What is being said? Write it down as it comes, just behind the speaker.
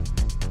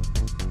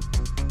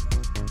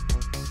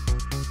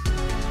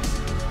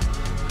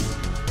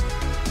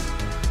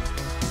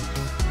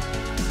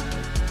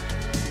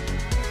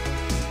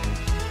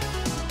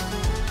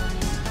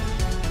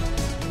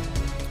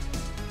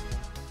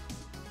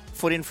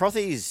Foot in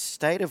Frothies,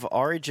 State of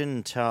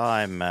Origin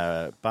time.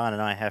 Barn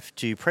and I have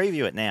to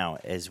preview it now,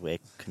 as we're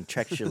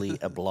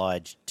contractually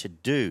obliged to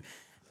do.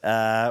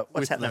 What's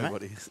With happening,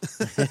 nobody.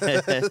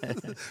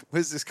 mate?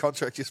 Where's this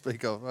contract you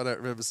speak of? I don't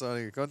remember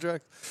signing a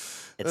contract.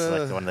 It's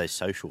like one of those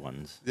social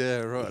ones. Yeah,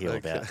 right. You hear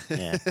about.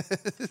 Yeah.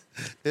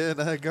 Yeah,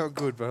 no, going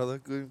good, brother.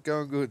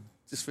 Going good.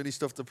 Just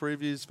finished off the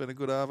previews. It's been a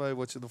good arvo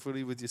watching the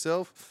footy with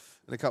yourself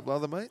and a couple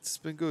other mates. It's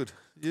been good.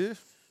 You?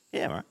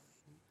 Yeah, right.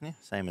 Yeah,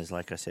 same as,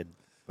 like I said,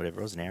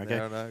 whatever it was, an hour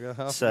ago.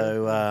 Half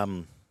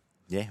So,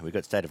 yeah, we've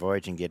got State of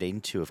Origin get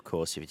into, of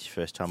course, if it's your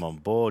first time on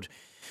board.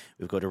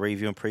 We've got a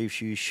review and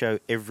preview show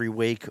every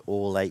week,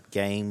 all 8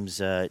 games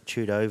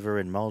chewed over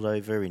and mulled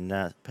over in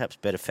perhaps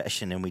better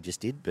fashion than we just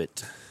did,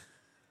 but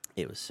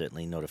it was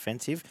certainly not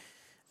offensive.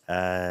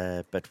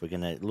 But we're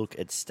going to look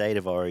at State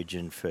of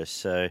Origin first.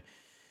 So,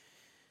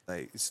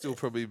 it's still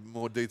probably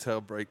more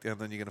detailed breakdown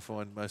than you're going to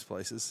find most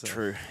places.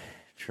 So.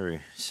 True.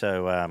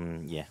 So,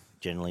 yeah,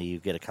 generally you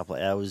get a couple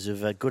of hours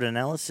of good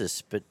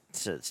analysis. But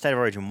State of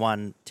Origin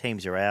 1,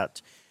 teams are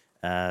out.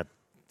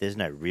 There's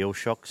no real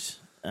shocks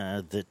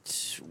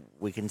that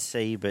we can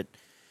see, but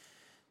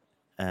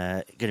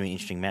going to be an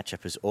interesting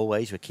matchup as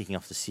always. We're kicking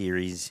off the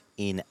series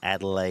in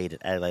Adelaide,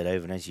 at Adelaide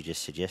Oval, and as you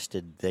just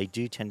suggested, they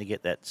do tend to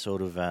get that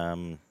sort of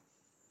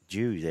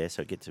dew there,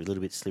 so it gets a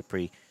little bit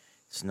slippery.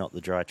 It's not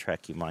the dry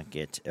track you might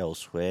get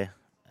elsewhere.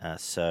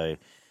 So,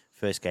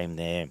 first game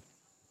there.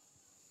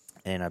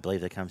 And I believe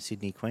they come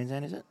Sydney,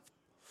 Queensland, is it?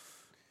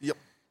 Yep.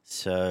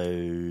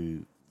 So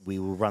we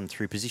will run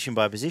through position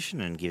by position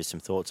and give some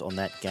thoughts on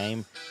that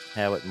game,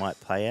 how it might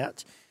play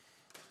out.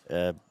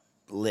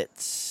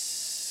 Let's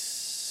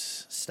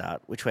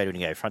start. Which way do we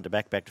go? Front to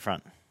back, back to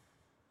front?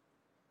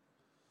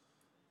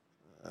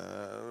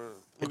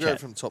 We'll go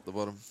from top to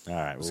bottom. All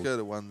right. Let's go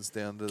to ones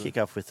down to... Kick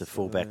off with the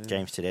fullback,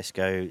 James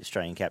Tedesco,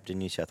 Australian captain,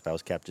 New South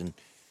Wales captain.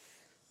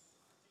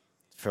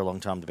 For a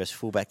long time, the best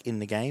fullback in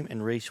the game,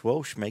 and Reece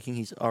Walsh making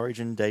his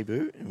Origin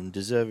debut, and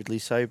deservedly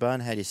so. Barn,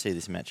 how do you see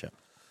this matchup?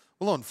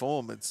 Well, on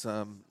form, it's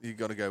you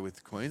got to go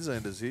with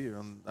Queenslanders here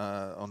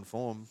on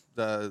form.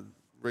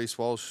 Reece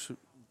Walsh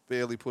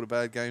barely put a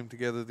bad game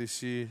together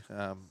this year.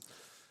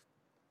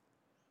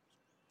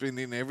 Been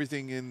in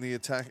everything in the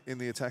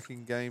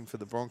attacking game for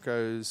the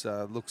Broncos.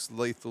 Looks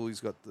lethal.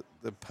 He's got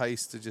the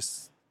pace to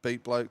just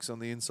beat blokes on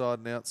the inside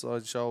and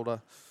outside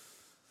shoulder.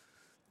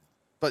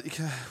 But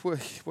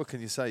what can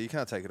you say? You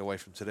can't take it away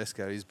from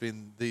Tedesco. He's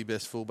been the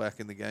best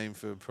fullback in the game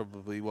for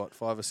probably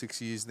 5 or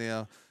 6 years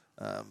now.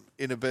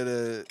 In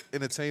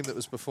a team that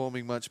was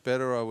performing much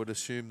better, I would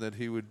assume that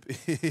he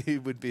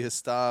would be a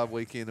star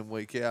week in and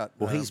week out.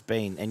 Well, he's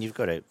been, and you've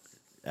got to.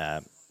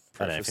 I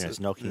don't know if anyone's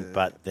knocking,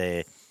 but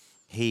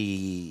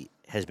he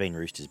has been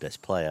Roosters'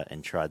 best player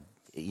and tried.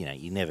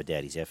 You never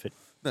doubt his effort.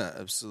 No,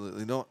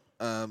 absolutely not.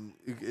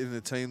 In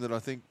a team that I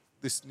think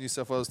this New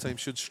South Wales team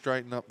should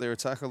straighten up their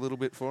attack a little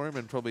bit for him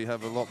and probably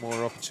have a lot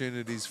more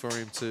opportunities for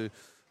him to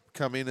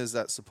come in as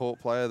that support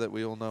player that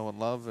we all know and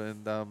love.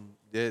 And,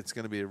 it's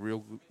going to be a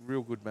real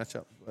good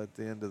matchup at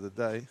the end of the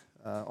day.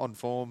 On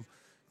form,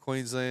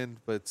 Queensland,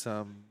 but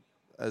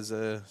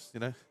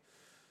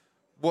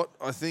what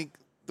I think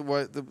the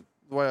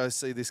way I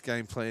see this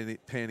game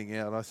panning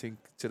out, I think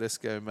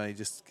Tedesco may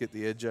just get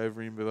the edge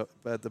over him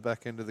at the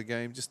back end of the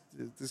game. Just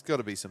there's got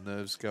to be some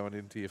nerves going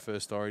into your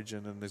first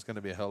Origin, and there's going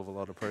to be a hell of a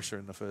lot of pressure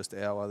in the first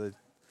hour.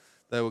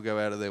 They will go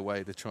out of their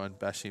way to try and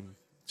bash him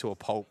to a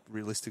pulp,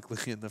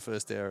 realistically, in the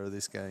first hour of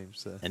this game.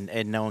 So.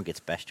 And no one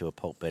gets bashed to a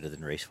pulp better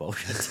than Reece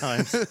Walsh at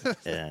times.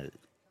 At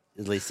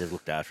least they've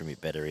looked after him a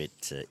bit better at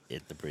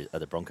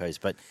the Broncos.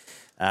 But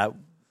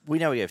we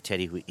know we have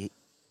Teddy.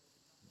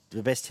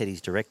 The best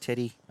Teddy's direct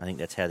Teddy. I think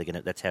that's how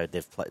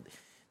they've played.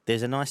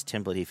 There's a nice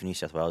template here for New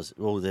South Wales.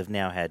 Well, they've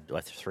now had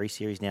 3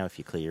 series now. If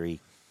you're Cleary,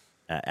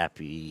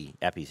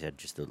 Appy's had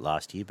just the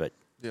last year, but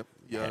yep,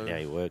 how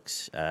he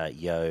works.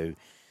 Yo,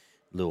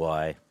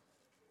 Luai.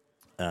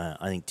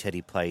 I think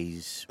Teddy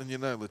plays. And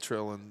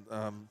Latrell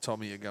and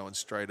Tommy are going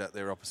straight at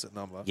their opposite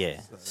number.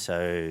 Yeah,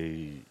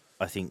 so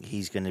I think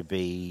he's going to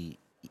be.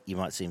 You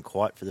might see him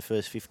quiet for the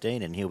first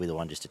 15, and he'll be the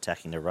one just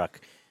attacking the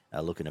ruck.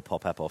 Looking to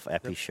pop up off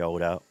Appy's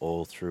shoulder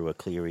or through a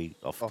Cleary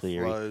off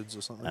Cleary. Loads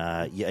or something.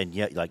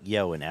 Like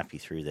Yo and Appy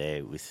through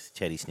there with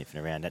Teddy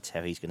sniffing around. That's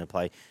how he's going to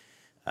play.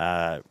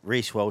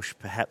 Reece Walsh,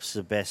 perhaps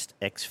the best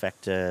X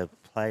Factor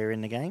player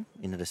in the game,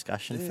 in the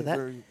discussion for that.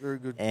 Very, very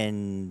good.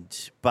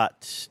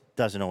 But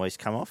doesn't always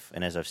come off.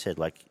 And as I've said,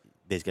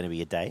 there's going to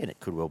be a day, and it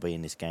could well be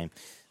in this game,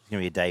 there's going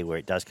to be a day where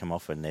it does come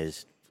off and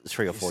there's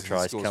 3 or 4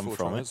 tries come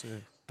from it. Yeah.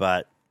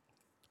 But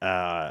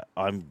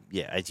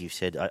as you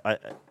said,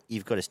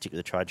 you've got to stick with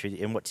the tried truth.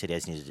 And what Ted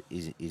has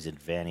his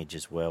advantage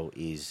as well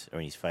is, or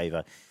in his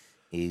favour,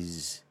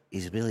 is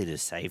his ability to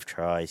save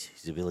tries,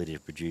 his ability to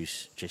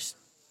produce just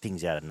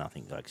things out of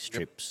nothing, like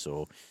strips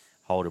or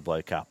hold a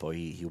bloke up, or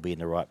he'll be in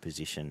the right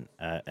position.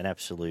 An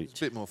absolute...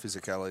 It's a bit more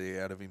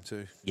physicality out of him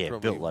too. Yeah,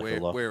 probably built like a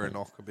lock. Wear a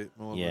knock a bit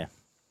more than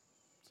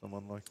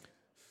someone like...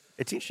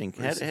 It's interesting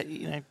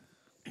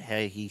how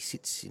he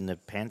sits in the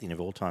pantheon of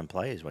all-time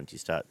players once you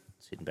start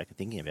sitting back and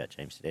thinking about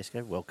James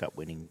Tedesco, World Cup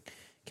winning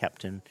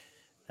captain,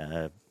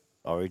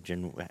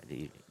 Origin.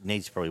 He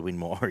needs to probably win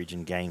more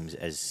Origin games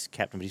as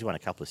captain, but he's won a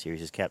couple of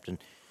series as captain.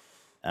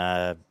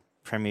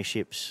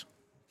 Premierships,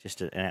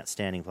 just an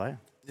outstanding player.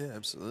 Yeah,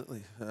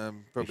 absolutely.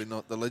 Probably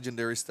not the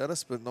legendary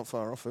status, but not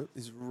far off it.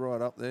 He's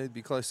right up there. He'd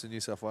be close to New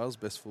South Wales'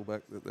 best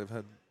fullback that they've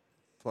had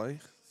play.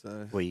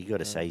 So, Well, you got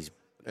to say he's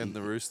and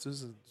the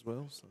Roosters as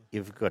well. So.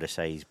 You've got to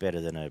say he's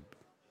better than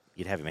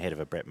You'd have him ahead of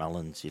a Brett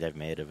Mullins. You'd have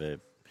him ahead of a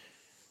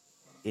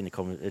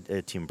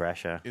Tim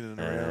Brasher. In and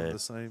around the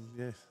same,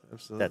 yeah,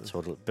 absolutely. That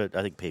sort of, but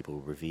I think people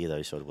revere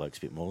those sort of blokes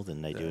a bit more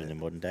than they do in the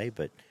modern day.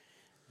 But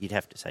you'd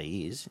have to say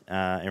he is.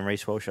 And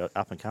Reece Walsh,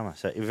 up and comer.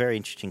 So a very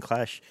interesting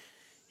clash.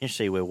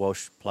 Interesting where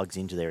Walsh plugs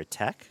into their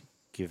attack.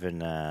 Given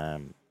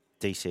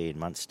DC and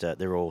Munster,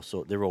 they're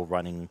all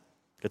running.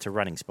 It's a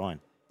running spine.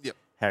 Yep.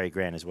 Harry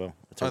Grant as well.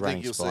 It's a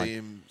running spine. I think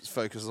you'll see him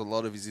focus a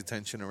lot of his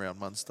attention around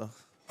Munster.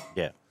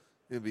 Yeah.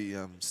 He'll be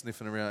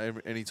sniffing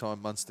around any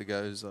time Munster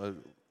goes. I'd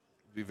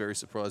be very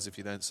surprised if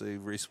you don't see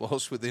Reece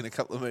Walsh within a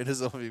couple of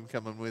metres of him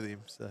coming with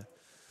him. So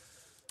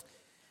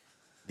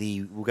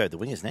we'll go to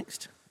the wingers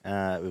next.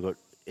 We've got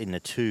in the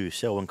two,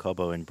 Selwyn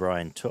Cobbo and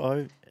Brian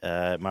To'o,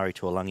 Murray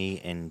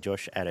Tuolangi and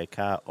Josh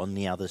Adokar on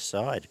the other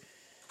side.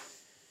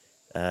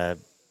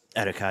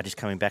 Adokar just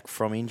coming back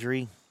from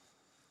injury.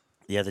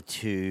 The other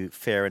two,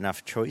 fair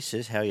enough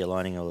choices. How are you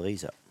lining all of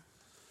these up?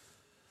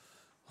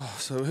 Oh,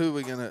 so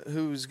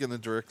who's gonna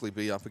directly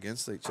be up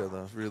against each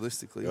other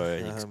realistically?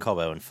 I think it's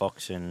Cobbo and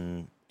Fox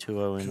and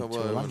Tuo and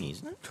Tuolangi,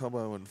 isn't it?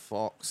 Cobbo and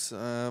Fox.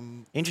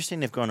 Interesting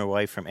they've gone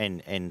away from,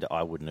 and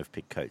I wouldn't have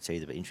picked Coates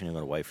either, but interesting they've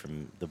gone away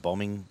from the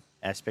bombing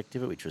aspect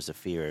of it, which was the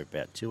fear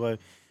about Tuo.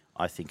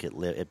 I think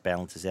it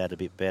balances out a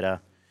bit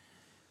better.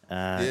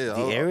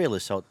 The aerial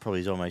assault probably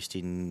is almost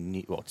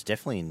it's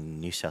definitely in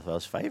New South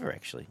Wales' favour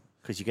actually,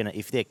 because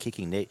if they're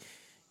kicking,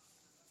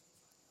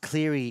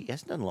 Cleary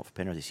hasn't done a lot for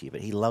Penrith this year, but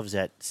he loves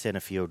that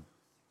centre field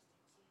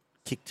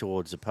kick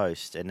towards the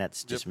post, and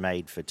that's just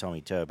made for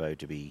Tommy Turbo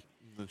to be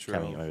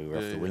coming over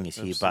off the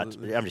wingers here.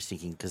 Absolutely. But I'm just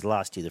thinking, because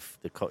last year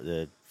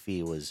the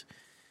fear was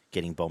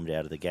getting bombed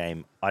out of the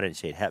game. I don't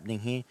see it happening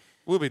here.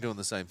 We'll be doing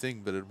the same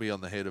thing, but it'll be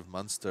on the head of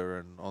Munster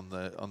and on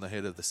the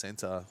head of the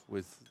centre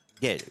with.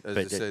 Yeah,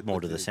 but said, more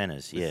to the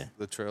centres, yeah.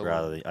 Latrell.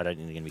 Rather than, I don't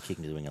think they're going to be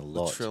kicking to the wing a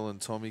lot. Latrell and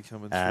Tommy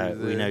coming through there.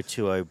 We know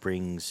Tuo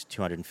brings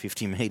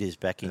 250 metres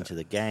back into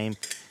the game.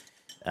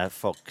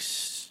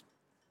 Fox.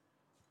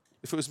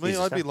 If it was me,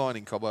 I'd be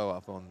lining Cobbo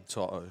up on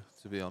To'o,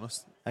 to be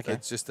honest. Okay.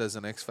 It's just as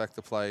an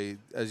X-factor play,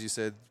 as you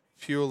said,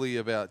 purely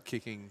about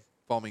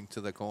bombing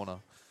to the corner.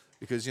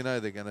 Because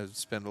they're going to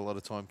spend a lot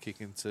of time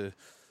kicking to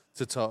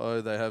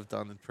To'o. They have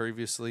done it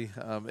previously.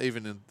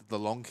 Even in the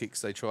long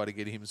kicks, they try to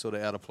get him sort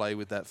of out of play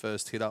with that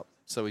first hit up,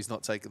 so he's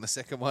not taking the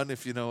second one,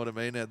 if you know what I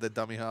mean, at the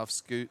dummy half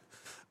scoot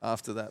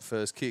after that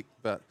first kick.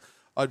 But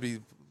I'd be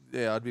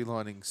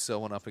lining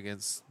Selwyn up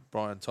against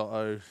Brian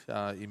To'o.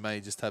 He may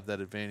just have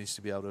that advantage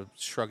to be able to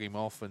shrug him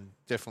off and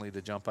definitely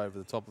to jump over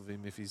the top of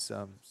him if he's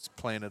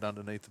planted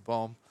underneath the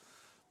bomb.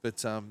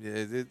 But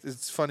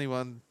it's a funny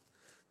one.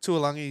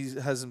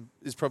 Tuolangi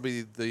is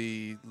probably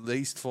the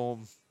least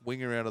form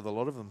winger out of the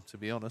lot of them, to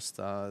be honest.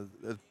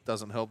 It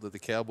doesn't help that the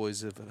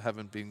Cowboys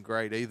haven't been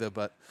great either,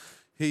 but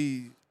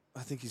I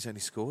think he's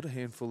only scored a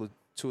handful of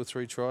 2 or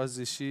 3 tries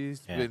this year. He's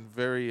been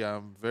very,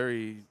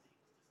 very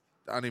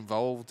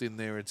uninvolved in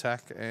their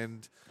attack,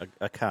 and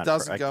I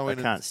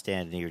can't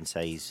stand here and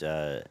say he's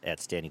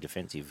outstanding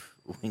defensive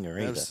winger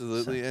either.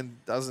 Absolutely,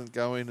 and doesn't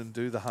go in and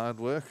do the hard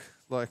work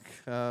like.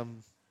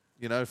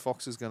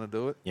 Fox is going to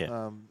do it.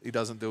 Yeah. He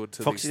doesn't do it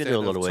to Fox the extent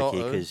extent of Fox is going to do a lot of work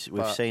here because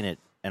we've seen it,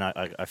 and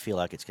I feel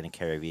like it's going to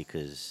carry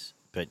over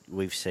but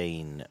we've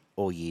seen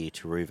all year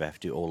Taruva have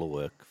to do all the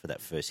work for that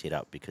first hit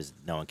up because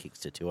no one kicks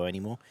to Tuo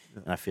anymore,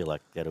 and I feel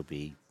like that'll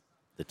be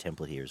the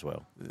template here as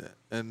well. Yeah,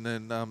 and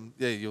then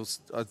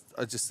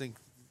I just think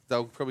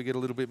they'll probably get a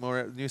little bit more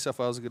out. New South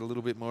Wales will get a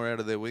little bit more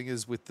out of their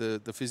wingers with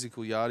the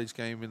physical yardage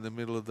game in the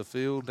middle of the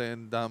field,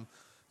 and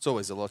it's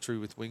always a lottery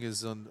with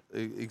wingers on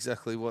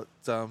exactly what.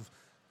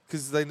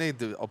 Because they need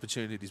the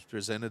opportunities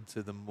presented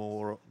to them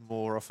more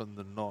often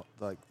than not.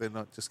 Like, they're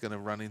not just going to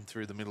run in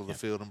through the middle of the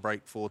field and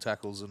break 4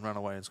 tackles and run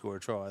away and score a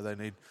try.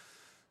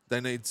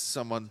 They need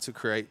someone to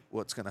create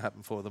what's going to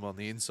happen for them on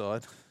the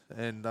inside.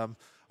 And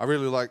I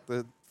really like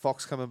the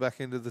Fox coming back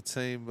into the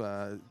team.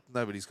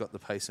 Nobody's got the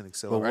pace and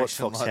acceleration. Well, what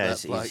Fox like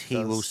has that is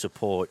he will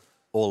support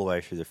all the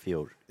way through the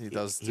field. He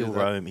does. He'll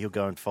roam. He'll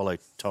go and follow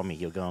Tommy.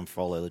 He'll go and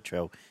follow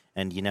Latrell.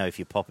 And if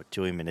you pop it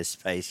to him in his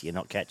space, you're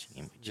not catching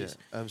him.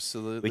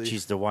 Absolutely. Which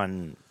is the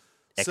one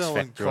X factor on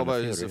the field.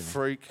 Cobbo's a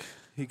freak.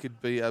 He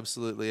could be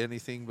absolutely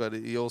anything, but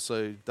he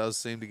also does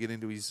seem to get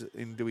into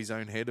his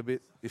own head a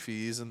bit. If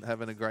he isn't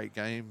having a great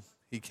game,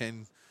 he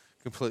can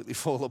completely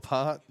fall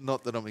apart.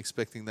 Not that I'm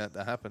expecting that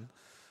to happen,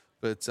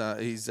 but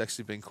he's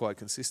actually been quite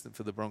consistent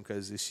for the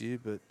Broncos this year.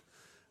 But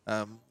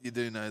you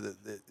do know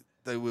that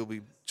they will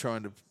be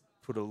trying to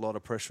put a lot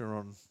of pressure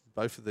on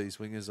both of these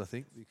wingers, I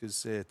think, because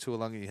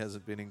Tuolangi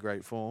hasn't been in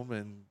great form,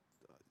 and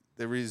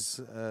there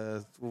is,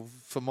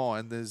 for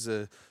mine, there's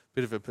a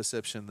bit of a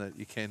perception that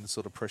you can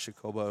sort of pressure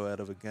Cobbo out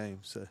of a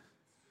game. So,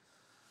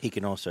 He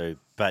can also,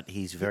 but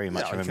he's very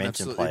much a he can momentum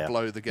absolutely player.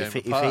 blow the game if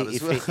apart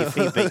as well. If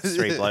he beats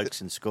three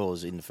blokes and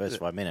scores in the first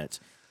 5 minutes,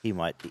 he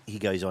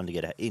goes on to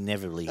get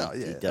inevitably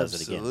he does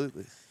it again.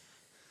 Absolutely.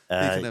 He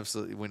can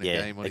absolutely win a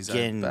game on his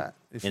own bat.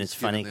 If and he's it's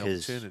funny given the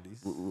because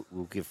opportunities.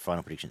 we'll give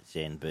final predictions at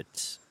the end,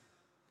 but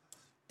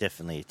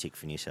definitely a tick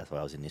for New South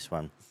Wales in this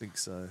one. I think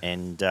so.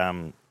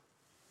 And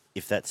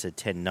if that's a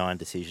 10-9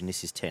 decision,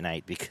 this is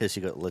 10-8 because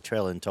you've got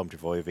Latrell and Tom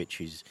Trbojevic,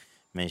 who's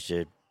managed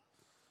to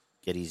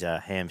get his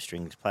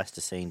hamstrings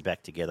plasticine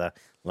back together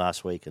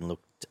last week and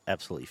looked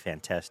absolutely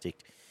fantastic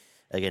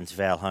against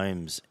Val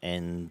Holmes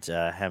and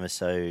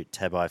Hamiso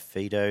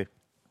Tabai-Fido.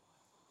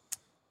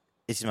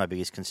 This is my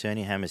biggest concern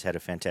here. Hammer's had a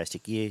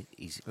fantastic year.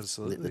 He's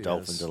lit the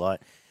Dolphins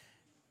delight.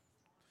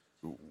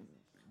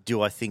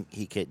 Do I think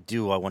he can?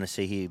 Do I want to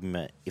see him,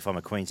 if I'm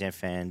a Queensland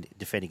fan,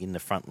 defending in the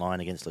front line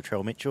against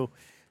Latrell Mitchell?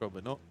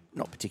 Probably not.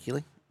 Not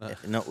particularly. No.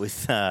 Not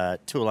with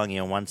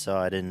Tuolangi on one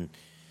side and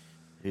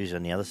who's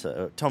on the other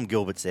side. Tom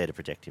Gilbert's there to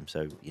protect him,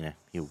 so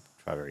he'll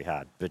try very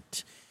hard.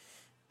 But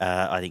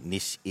I think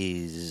this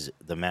is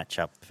the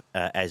matchup,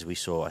 as we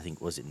saw, I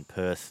think, was it in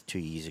Perth 2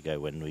 years ago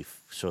when we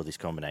saw this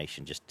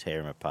combination just tear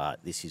him apart.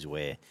 This is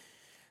where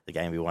the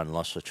game we won and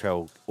lost.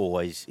 Latrell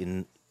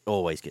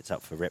always gets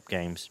up for rep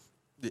games.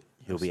 Yeah,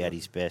 He'll be at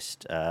his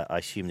best. I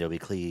assume there'll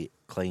be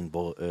clean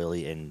ball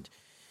early, and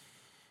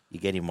you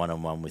get him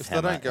one-on-one with Hammer.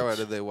 If they don't go out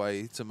of their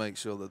way to make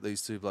sure that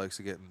these two blokes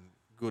are getting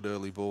good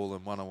early ball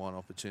and one-on-one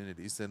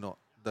opportunities, they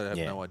have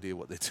no idea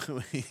what they're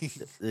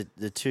doing.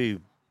 The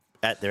two,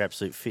 at their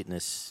absolute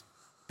fitness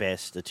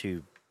best, the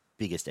two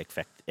biggest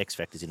X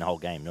factors in the whole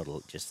game, not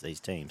just these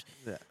teams.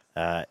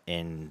 Yeah.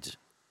 And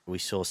we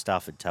saw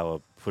Stafford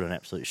Tower put an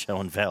absolute show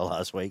on Val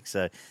last week,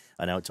 so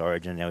I know it's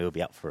Origin, now he'll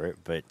be up for it,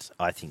 but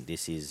I think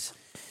this is...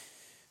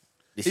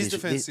 His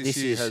defence this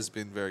year has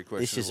been very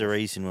questionable. This is the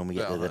reason when we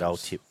get there that I'll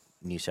tip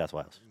New South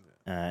Wales.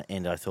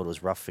 And I thought it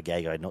was rough for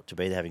Gagai not to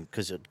be there,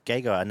 because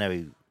Gagai, I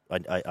know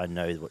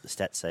what the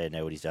stats say, I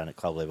know what he's done at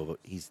club level, but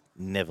he's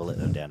never let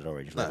them down at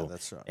Origin level.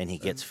 That's right. And he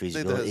gets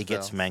physical, he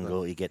gets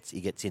mangled, he gets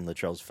in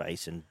Latrell's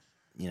face and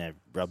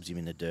rubs him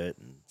in the dirt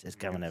and says,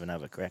 "Come and have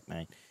another crack,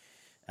 mate."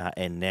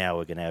 And now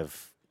we're going to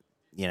have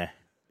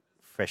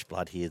fresh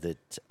blood here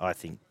that I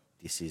think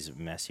this is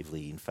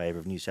massively in favour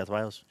of New South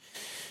Wales.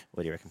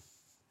 What do you reckon?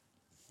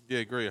 Yeah,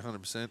 I agree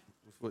 100%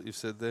 with what you've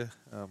said there.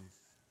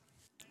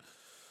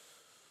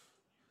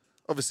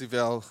 Obviously,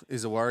 Val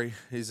is a worry.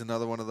 He's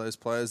another one of those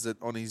players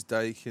that on his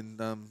day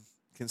can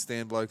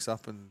stand blokes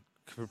up and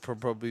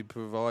probably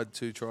provide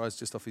 2 tries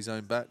just off his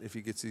own bat if he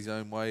gets his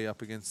own way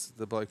up against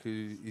the bloke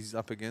who he's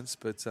up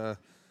against. But, Tommy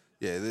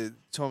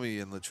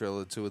and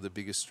Latrell are two of the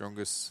biggest,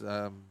 strongest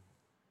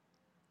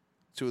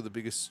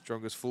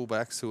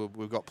fullbacks who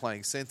we've got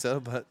playing centre.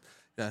 But,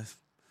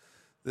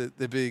 they're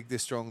big, they're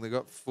strong, they've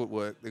got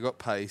footwork, they've got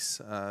pace.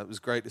 It was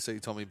great to see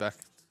Tommy back.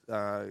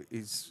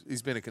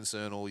 He's been a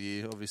concern all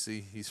year. Obviously,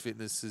 his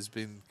fitness has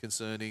been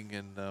concerning,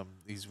 and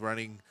he's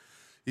running.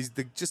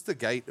 Just the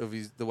gait of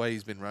the way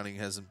he's been running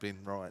hasn't been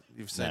right.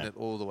 You've seen it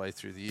all the way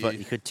through the year. But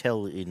you could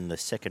tell in the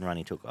second run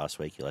he took last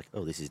week, you're like,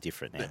 oh, this is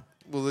different now. Yeah.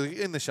 Well,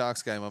 in the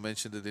Sharks game, I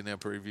mentioned it in our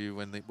preview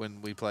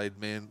when we played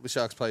the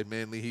Sharks played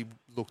Manly. He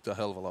looked a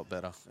hell of a lot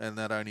better, and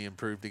that only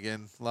improved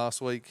again last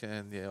week.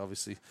 And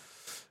obviously,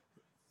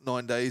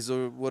 9 days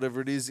or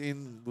whatever it is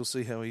in, we'll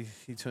see how he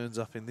turns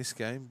up in this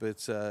game.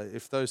 But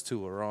if those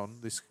two are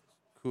on,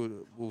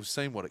 we've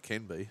seen what it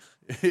can be.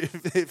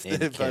 if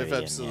they're both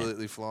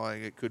absolutely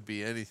flying, it could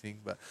be anything.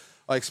 But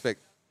I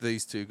expect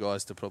these two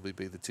guys to probably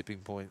be the tipping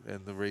point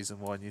and the reason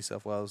why New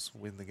South Wales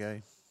win the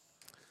game.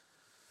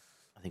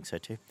 I think so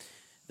too.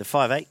 The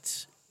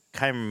 5'8",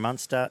 Cameron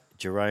Munster,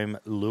 Jerome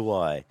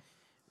Luai.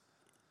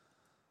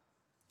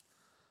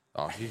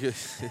 Oh,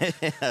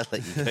 I'll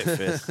let you go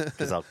first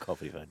because I'll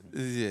copy vote.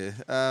 Yeah,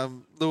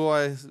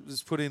 Luai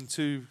has put in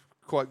 2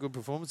 quite good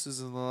performances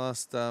in the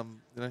last,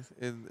 in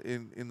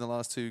the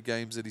last 2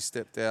 games that he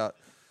stepped out.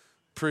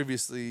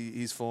 Previously,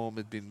 his form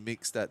had been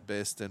mixed at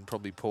best and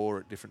probably poor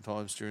at different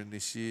times during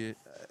this year.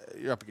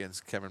 You're up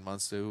against Cameron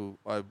Munster, who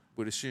I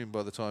would assume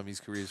by the time his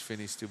career is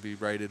finished, he'll be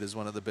rated as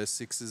one of the best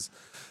sixers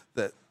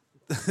that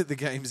the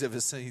game's ever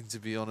seen, to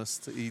be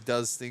honest. He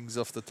does things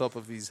off the top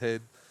of his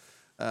head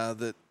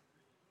that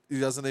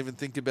he doesn't even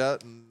think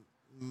about, and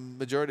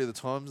majority of the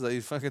times they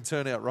fucking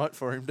turn out right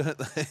for him, don't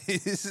they?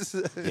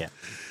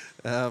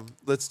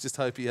 Let's just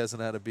hope he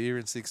hasn't had a beer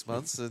in 6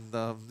 months and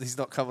he's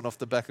not coming off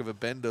the back of a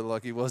bender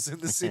like he was in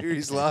the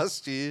series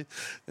last year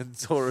and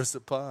tore us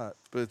apart.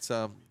 But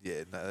I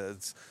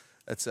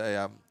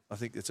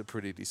think it's a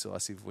pretty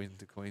decisive win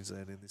to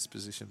Queensland in this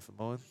position for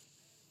mine.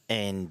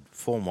 And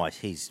form-wise,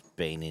 he's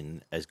been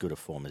in as good a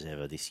form as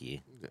ever this year.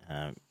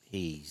 Yeah.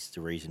 He's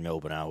the reason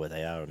Melbourne are where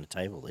they are on the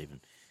table,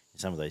 even. In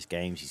some of those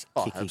games, he's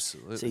kicking.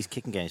 Absolutely. So his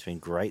kicking game's been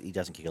great. He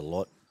doesn't kick a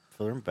lot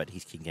for him, but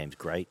his kicking game's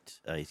great.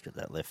 He's got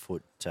that left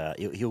foot.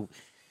 He'll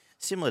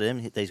similar to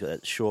him. He's got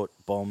that short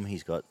bomb.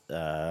 He's got.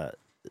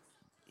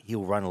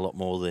 He'll run a lot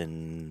more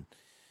than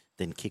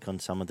kick on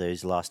some of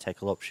those last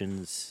tackle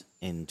options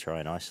and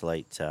try and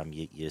isolate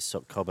your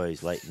sock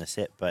combos late in the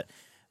set. But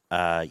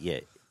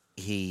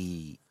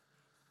Australian.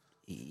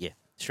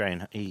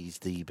 He's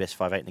the best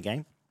 5'8" in the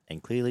game,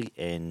 and clearly,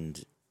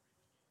 and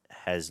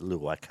has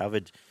Luai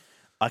covered.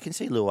 I can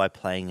see Luai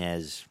playing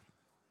as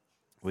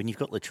when you've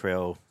got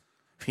Latrell,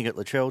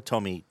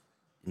 Tommy,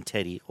 and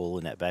Teddy all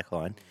in that back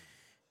line.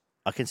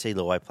 I can see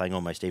Luai playing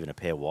almost even a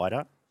pair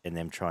wider, and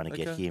them trying to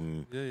get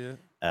him.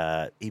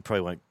 Yeah. He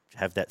probably won't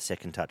have that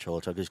second touch all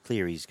the time because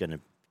clearly he's going to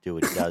do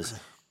what he does.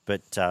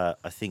 But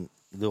I think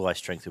Luai's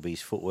strength will be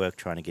his footwork,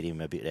 trying to get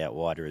him a bit out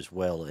wider as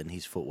well, and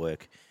his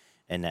footwork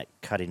and that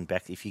cutting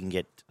back. If you can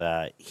get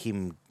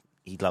him,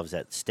 he loves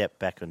that step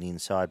back on the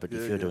inside. But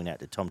if you're doing that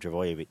to Tom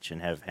Travojevic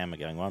and have Hammer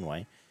going one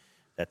way,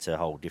 that's a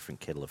whole different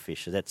kettle of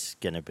fish. So that's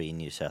going to be in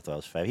New South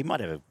Wales' favour. He might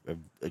have a great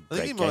I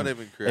think he game. might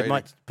even create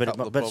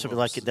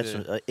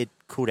it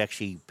could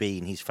actually be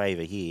in his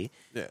favour here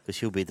because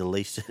he'll be the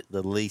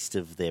least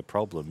of their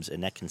problems,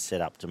 and that can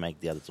set up to make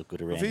the others look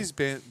good around. If he's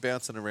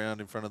bouncing around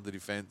in front of the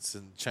defence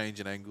and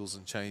changing angles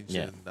and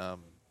changing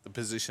the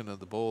position of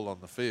the ball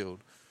on the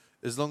field,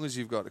 as long as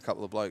you've got a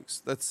couple of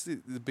blokes, that's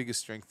the biggest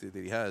strength that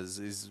he has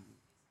is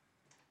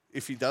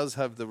if he does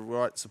have the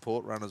right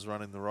support runners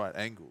running the right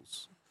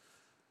angles,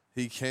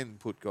 he can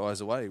put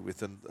guys away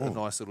with a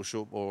nice little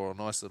short ball or a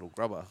nice little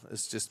grubber.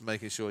 It's just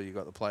making sure you've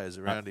got the players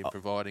around him,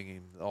 providing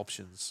him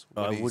options.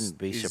 I wouldn't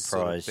be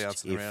surprised sort of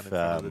bouncing around if in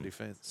front of the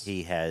defence.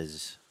 He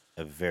has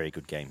a very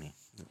good game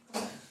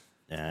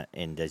here.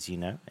 And as you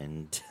know,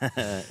 and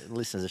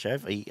listeners of the show,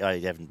 I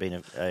have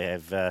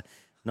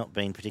not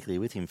been particularly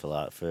with him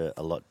for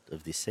a lot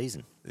of this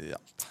season. Yeah.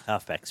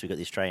 Halfbacks. We've got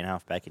the Australian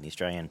halfback and the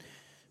Australian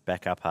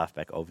backup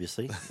halfback,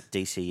 obviously.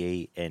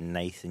 DCE and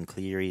Nathan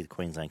Cleary, the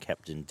Queensland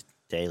captain,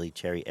 Daly,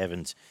 Cherry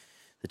Evans,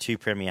 the two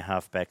premier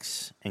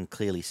halfbacks, and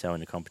clearly so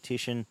in the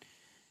competition.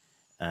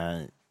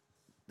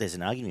 There's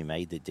an argument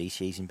made that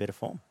DCE's in better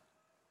form.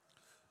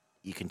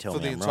 You can tell for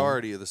me the I'm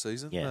entirety wrong. of the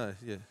season. Yeah. No,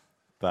 yeah.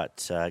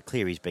 But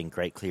Cleary's been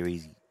great.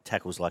 Cleary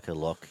tackles like a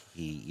lock.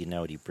 You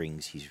know what he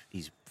brings.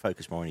 He's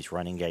focused more on his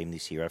running game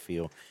this year, I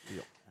feel.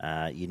 Yep.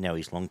 You know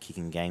his long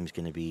kicking game is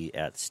going to be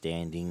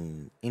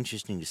outstanding.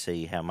 Interesting to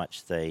see how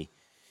much they,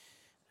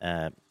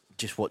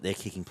 just what their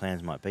kicking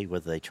plans might be,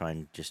 whether they try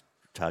and just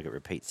target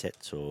repeat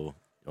sets or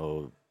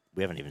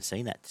we haven't even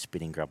seen that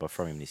spinning grubber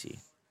from him this year.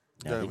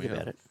 Now think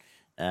about it.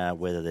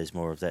 Whether there's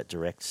more of that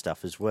direct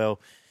stuff as well.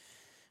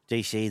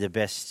 DC, the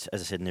best,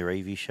 as I said in the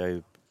review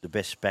show, the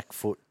best back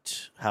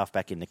foot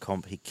halfback in the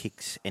comp. He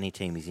kicks any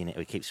team he's in.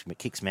 He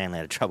kicks Manly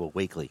out of trouble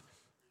weekly.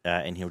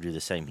 And he'll do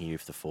the same here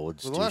if the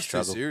forwards do last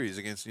struggle. two series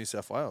against New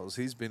South Wales,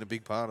 he's been a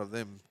big part of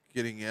them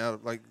getting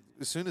out. Like,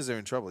 as soon as they're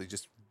in trouble, he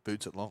just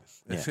boots it long.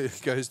 Yeah.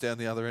 It goes down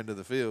the other end of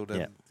the field,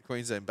 and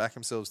Queensland back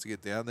themselves to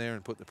get down there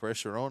and put the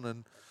pressure on.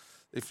 And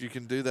if you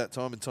can do that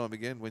time and time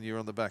again when you're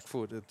on the back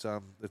foot, it's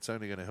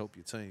only going to help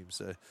your team.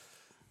 So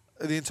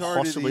the entirety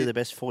possibly the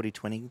best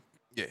 40-20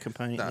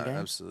 component in the game.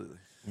 Absolutely.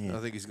 Yeah.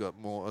 I think he's got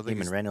more. I think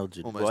him and Reynolds.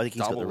 I think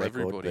he's got the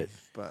record. Everybody,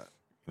 but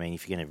I mean,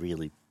 if you're going to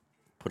really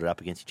put it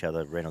up against each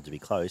other, Reynolds will be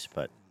close,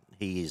 but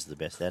he is the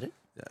best at it.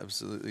 Yeah,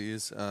 absolutely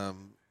is.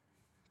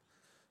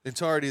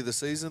 Entirety of the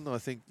season, I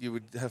think you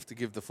would have to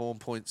give the form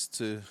points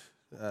to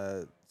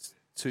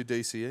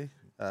DCE.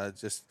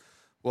 Just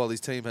while his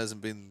team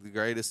hasn't been the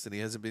greatest and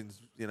he hasn't been,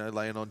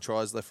 laying on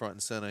tries left, right,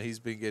 and centre, he's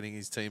been getting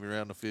his team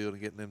around the field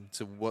and getting them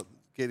to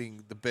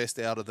getting the best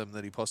out of them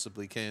that he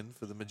possibly can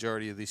for the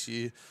majority of this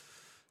year.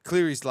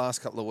 Cleary's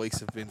last couple of weeks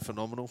have been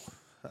phenomenal.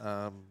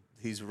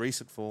 His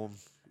recent form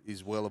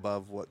is well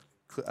above what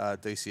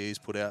DCE's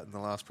put out in the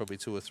last probably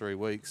 2 or 3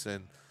 weeks,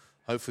 and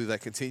hopefully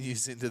that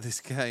continues into this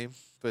game.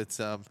 But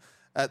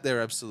at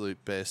their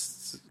absolute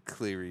best,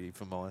 Cleary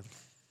for mine.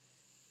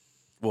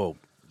 Well,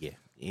 yeah,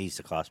 he's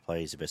the class player.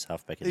 He's the best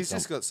halfback in the He's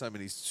just got so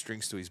many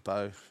strings to his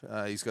bow.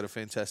 He's got a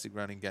fantastic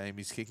running game.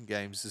 His kicking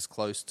game's as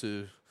close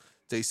to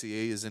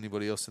DCE as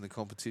anybody else in the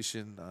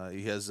competition.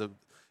 He has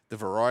the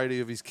variety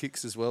of his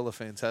kicks as well are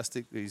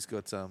fantastic. He's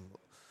got a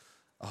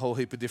whole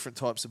heap of different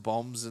types of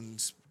bombs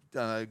and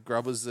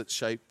grubbers that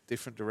shape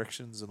different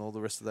directions and all the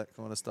rest of that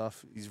kind of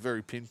stuff. He's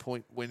very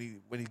pinpoint when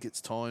he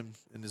gets time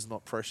and is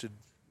not pressured,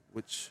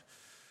 which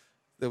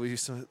there'll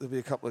be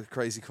a couple of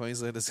crazy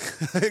Queenslanders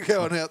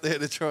going out there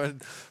to try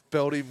and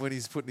belt him when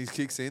he's putting his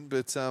kicks in.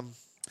 But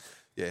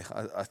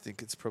I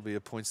think it's probably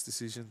a points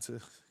decision to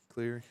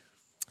Cleary.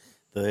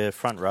 The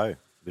front row,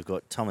 we've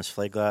got Thomas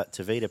Flegler,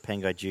 Tavita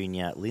Pengai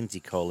Jr., Lindsay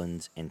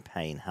Collins, and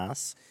Payne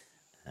Haas.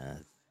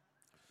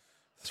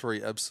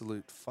 3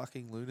 absolute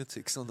fucking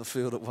lunatics on the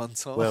field at one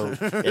time. Well,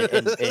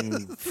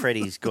 and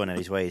Freddie's gone out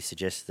his way to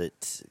suggest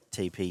that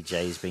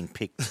TPJ has been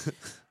picked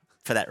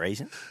for that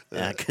reason,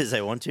 because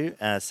they want to.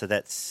 So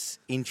that's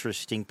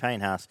interesting. Payne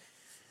Haas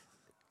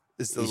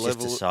is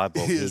just a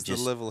cyborg. He's the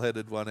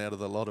level-headed one out of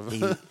the lot of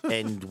them.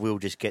 And will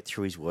just get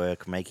through his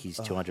work, make his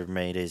 200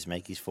 metres,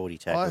 make his 40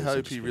 tackles. I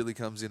hope he really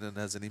comes in and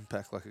has an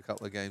impact like a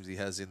couple of games he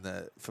has in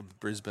from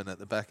Brisbane at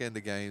the back end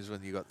of games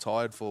when you got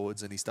tired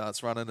forwards and he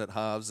starts running at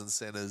halves and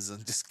centres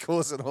and just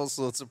causing all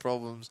sorts of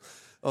problems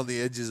on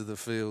the edges of the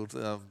field.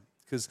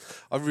 Because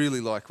I really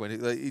like when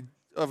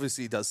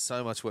obviously he does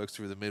so much work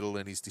through the middle,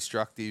 and he's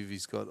destructive.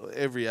 He's got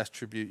every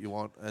attribute you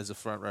want as a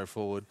front row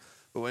forward.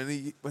 But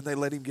when they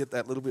let him get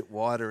that little bit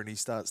wider and he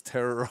starts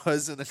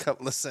terrorising a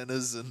couple of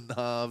centres and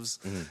halves,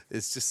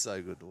 it's just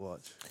so good to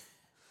watch.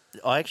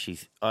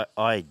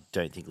 I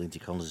don't think Lindsay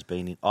Collins has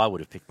been in. I would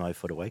have picked Mo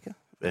Fodawaker.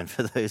 And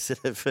for those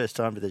that are first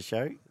time to the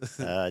show,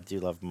 I do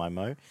love my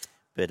Mo.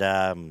 But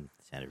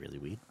sounded really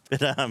weird.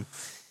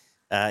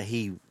 But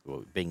he,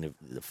 being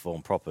the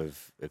form prop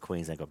of a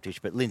Queensland competition,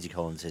 but Lindsay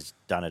Collins has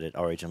done it at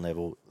Origin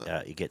level.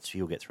 He'll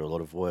get through a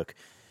lot of work.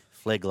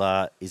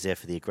 Flegler is there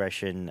for the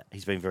aggression.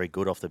 He's been very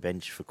good off the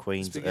bench for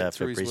Queens, for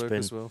Brisbane,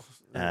 as well.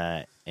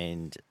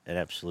 and an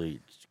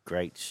absolute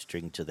great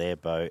string to their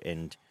bow.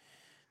 And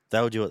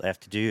they'll do what they have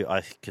to do.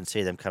 I can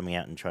see them coming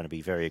out and trying to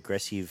be very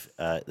aggressive.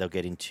 They'll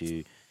get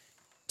into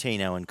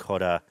Tino and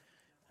Cotter.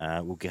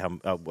 We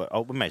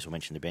may as well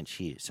mention the bench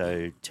here.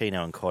 So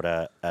Tino and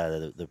Cotter,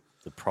 the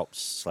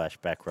props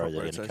 / back row,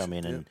 they're going to come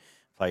in and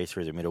play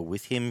through the middle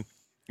with him.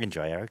 And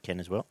J.R. Ken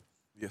as well.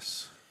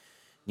 Yes.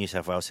 New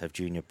South Wales have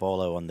Junior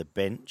Bolo on the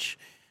bench,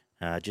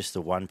 just the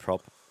one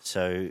prop.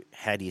 So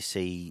how do you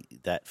see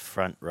that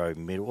front row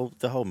middle, well,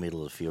 the whole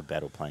middle of the field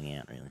battle playing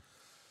out, really?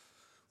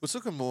 It's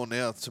looking more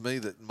now to me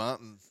that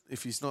Martin,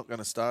 if he's not going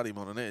to start him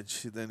on an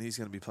edge, then he's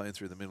going to be playing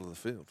through the middle of the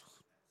field.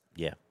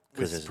 Yeah.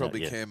 With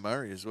probably Cam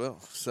Murray as well.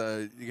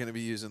 So you're going to be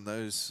using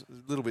those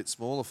a little bit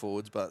smaller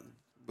forwards, but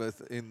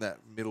in that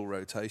middle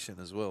rotation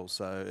as well.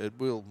 So it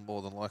will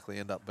more than likely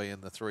end up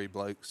being the three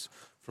blokes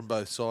from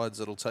both sides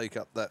that'll take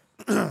up that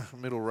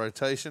middle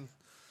rotation.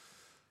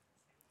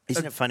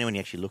 Isn't it funny when you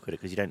actually look at it,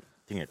 because you don't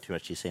think it too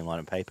much, you see them line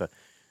on paper,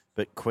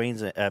 but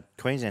Queensland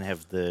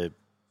have the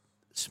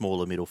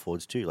smaller middle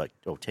forwards too. Like,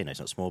 Tino's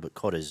not small, but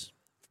Cotter's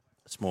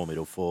a small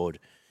middle forward,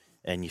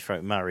 and you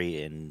throw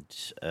Murray and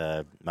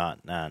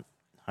Martin aren't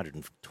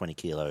 120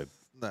 kilo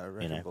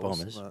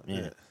bombers.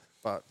 Yeah.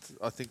 But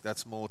I think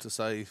that's more to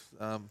say.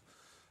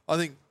 I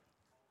think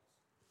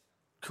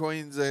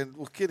Queensland,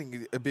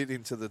 getting a bit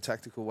into the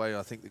tactical way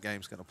I think the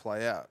game's going to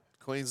play out.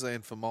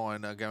 Queensland, for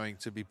mine, are going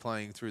to be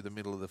playing through the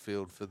middle of the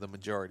field for the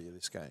majority of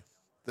this game.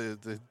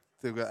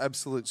 They've got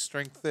absolute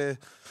strength there.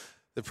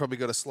 They've probably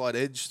got a slight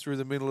edge through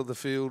the middle of the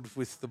field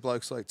with the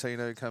blokes like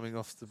Tino coming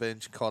off the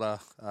bench, Cotter.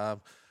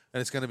 And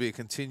it's going to be a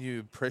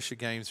continued pressure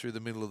game through the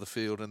middle of the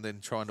field and then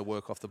trying to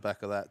work off the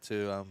back of that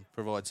to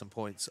provide some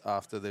points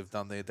after they've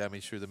done their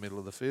damage through the middle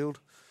of the field.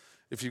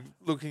 If you're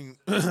looking,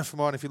 for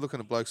mine, if you're looking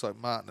at blokes like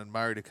Martin and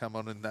Murray to come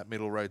on in that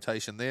middle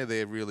rotation, they're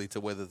there really to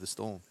weather the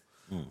storm.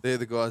 They're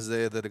the guys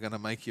there that are going to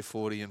make you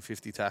 40 and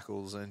 50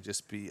 tackles and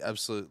just be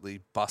absolutely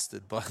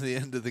busted by the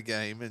end of the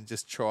game and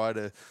just try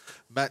to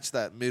match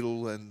that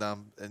middle and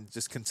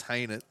just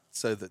contain it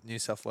so that New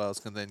South Wales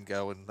can then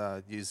go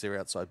and use their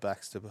outside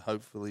backs to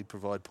hopefully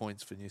provide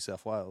points for New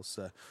South Wales.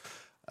 So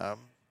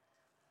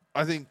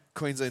I think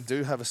Queensland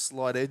do have a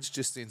slight edge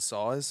just in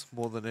size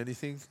more than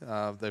anything.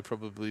 They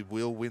probably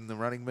will win the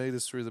running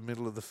metres through the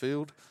middle of the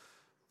field,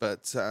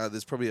 but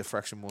there's probably a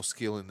fraction more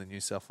skill in the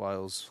New South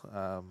Wales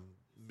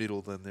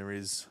middle than there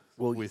is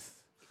with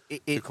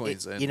the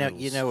Queensland.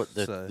 You know what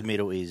the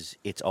middle is?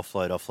 It's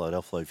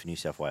offload for New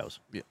South Wales.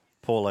 Yeah.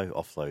 Paulo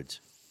offloads.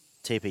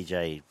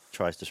 TPJ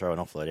tries to throw an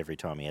offload every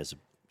time he has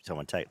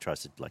someone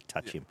tries to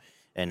touch him,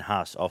 and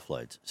Haas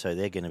offloads. So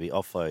they're going to be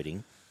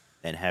offloading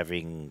and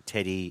having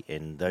Teddy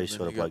and those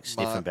sort of blokes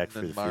sniffing back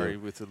through the field. Murray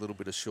with a little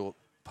bit of short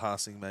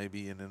passing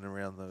maybe in and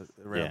around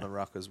the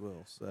ruck as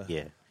well. So.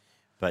 Yeah,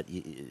 but.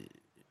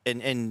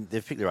 And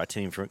they've picked the right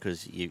team for it,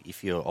 because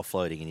if you're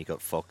offloading and you've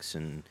got Fox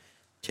and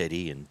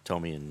Teddy and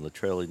Tommy and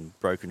Latrell in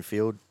broken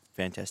field,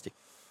 fantastic.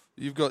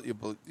 You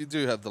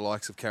do have the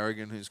likes of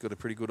Carrigan, who's got a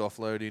pretty good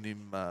offload in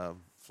him.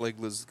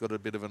 Flegler's got a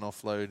bit of an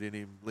offload in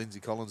him.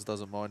 Lindsay Collins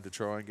doesn't mind to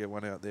try and get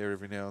one out there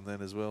every now and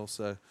then as well.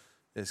 So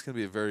it's going to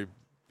be a very,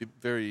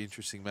 very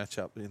interesting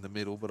matchup in the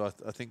middle. But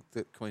I think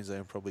that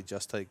Queensland will probably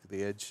just take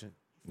the edge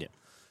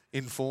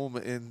in form,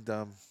 and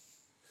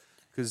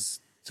because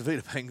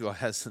Tavita Pangai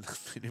hasn't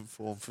been in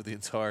form for the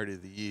entirety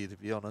of the year, to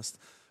be honest.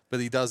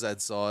 But he does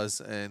add size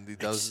and he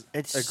does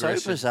It's aggression.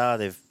 So bizarre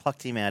they've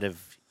plucked him out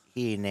of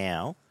here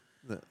now,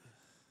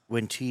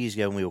 when 2 years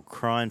ago we were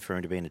crying for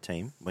him to be in a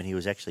team, when he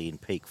was actually in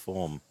peak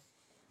form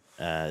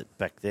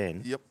back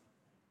then. Yep.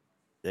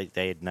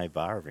 They had no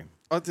bar of him.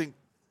 I think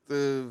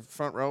the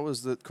front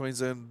rowers that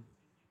Queensland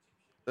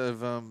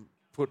have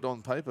put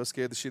on paper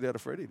scared the shit out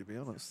of Freddie, to be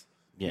honest.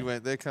 Yeah.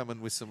 They're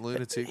coming with some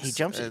lunatics. He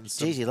jumps.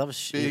 He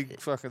loves big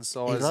fucking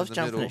size. He loves in the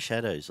jumping middle. at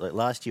shadows. Like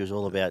last year was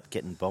all about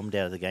getting bombed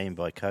out of the game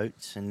by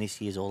Coates, and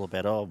this year's all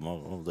about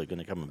they're going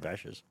to come and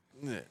bash us.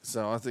 Yeah.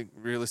 So I think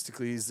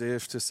realistically he's there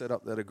to set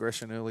up that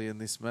aggression early in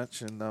this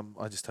match, and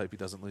I just hope he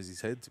doesn't lose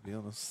his head. To be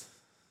honest.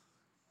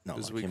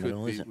 Because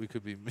we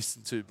could be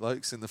missing two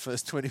blokes in the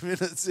first 20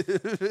 minutes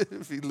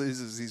if he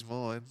loses his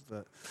mind.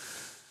 But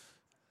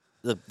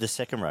the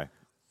second row.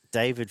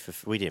 David,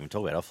 we didn't even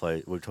talk about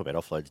offload. We talked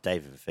about offloads.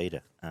 David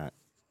Fafita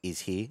is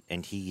here,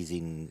 and he's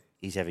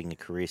having a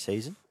career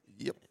season.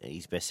 Yep,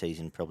 his best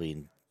season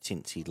probably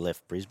since he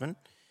left Brisbane.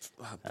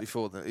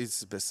 Before that, it's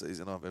the best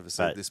season I've ever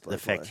seen this play.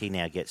 The fact he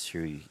now gets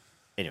through,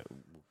 anyway,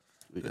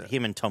 we've got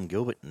him and Tom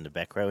Gilbert in the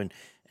back row, and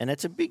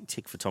that's a big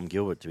tick for Tom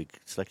Gilbert to be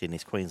selected in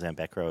this Queensland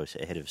back row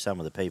ahead of some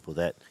of the people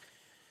that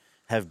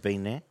have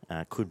been there,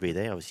 could be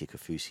there. Obviously,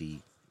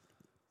 Kafusi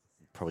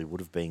probably would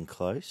have been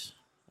close.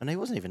 And he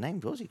wasn't even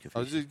named, was he,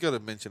 Kafusi? You've got to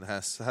mention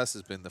Haas. Haas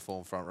has been the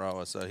form front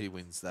rower, so he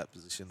wins that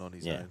position on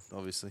his own,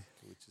 obviously,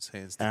 which is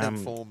hands down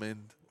form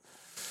and...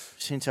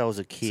 Since I was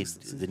a kid,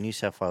 the New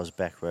South Wales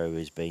back row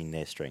has been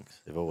their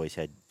strength. They've always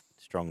had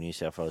strong New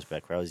South Wales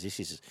back rows. This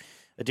is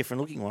a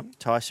different looking one.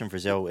 Tyson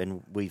Frizzell,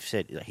 and we've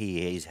said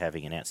he is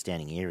having an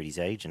outstanding year at his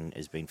age and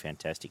has been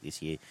fantastic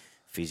this year.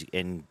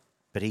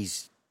 But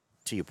he's,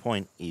 to your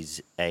point,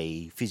 is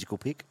a physical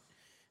pick.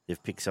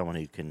 They've picked someone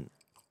who can,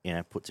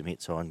 put some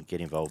hits on, get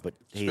involved. But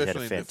he's had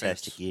a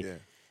fantastic year.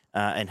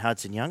 Yeah. And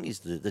Hudson Young is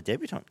the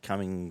debutant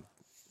coming,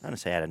 I don't want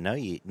to say out of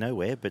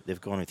nowhere, but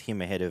they've gone with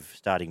him ahead of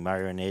starting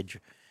Murray on edge,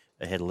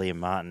 ahead of Liam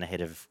Martin,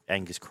 ahead of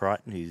Angus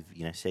Crichton,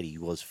 who said he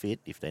was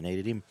fit if they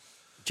needed him.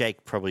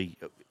 Jake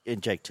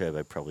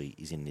Turbo probably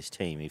is in this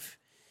team if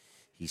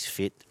he's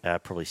fit.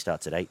 Probably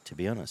starts at 8, to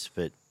be honest.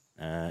 But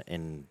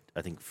and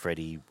I think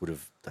Freddie would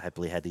have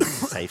happily had the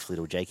safe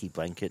little Jakey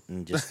blanket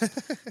and just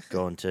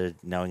gone to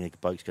knowing the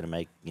bloke's going to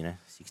make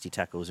 60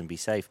 tackles and be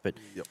safe. But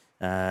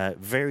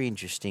very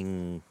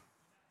interesting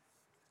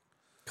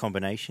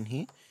combination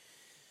here.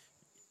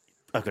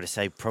 I've got to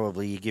say,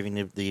 probably you're giving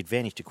the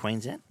advantage to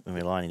Queensland when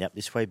we're lining up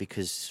this way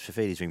because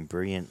Fafita's been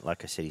brilliant.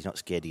 Like I said, he's not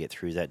scared to get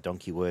through that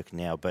donkey work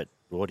now, but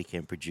what he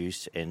can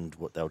produce and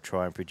what they'll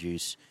try and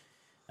produce,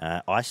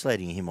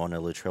 isolating him on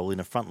a Latrell in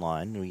the front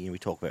line, we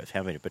talk about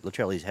how many, but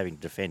Latrell is having to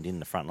defend in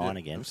the front line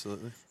again.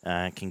 Absolutely.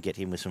 Can get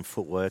him with some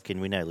footwork, and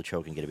we know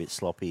Latrell can get a bit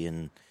sloppy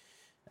and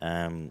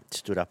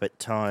stood up at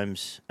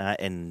times,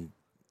 and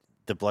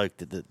the bloke,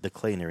 the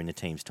cleaner in the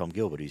team's Tom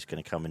Gilbert, who's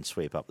going to come and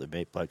sweep up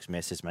the bloke's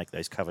messes, make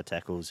those cover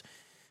tackles,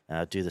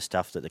 do the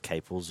stuff that the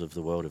Capels of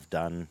the world have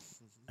done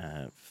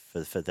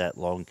for that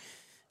long.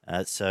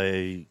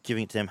 So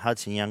giving it to them,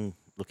 Hudson Young,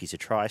 look, he's a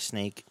try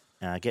sneak,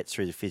 gets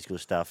through the physical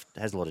stuff,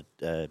 has a lot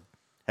of,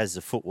 has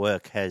the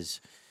footwork, has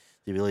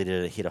the ability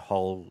to hit a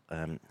hole,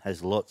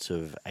 has lots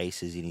of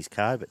aces in his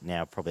card, but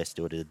now probably has to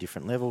do it at a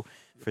different level.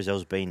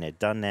 Frizzell's been there,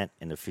 done that,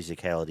 and the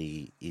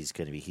physicality is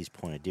going to be his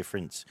point of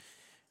difference.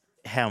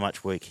 How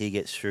much work he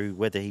gets through,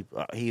 whether you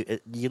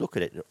look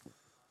at it,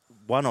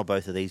 one or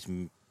both of these.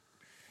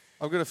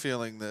 I've got a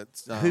feeling that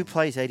who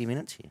plays 80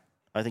 minutes here?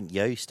 I think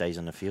Yo stays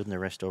on the field and the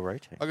rest all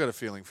rotate. I've got a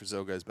feeling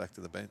Frizzell goes back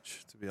to the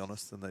bench, to be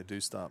honest, and they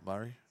do start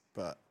Murray,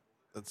 but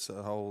that's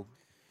a whole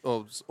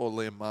or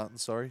Liam Martin.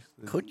 Sorry,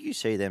 could you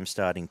see them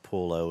starting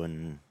Paulo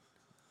and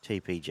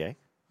TPJ?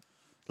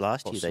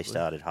 Last year they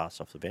started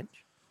Haas off the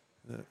bench.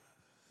 Yeah.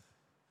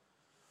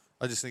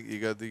 I just think you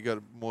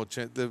got more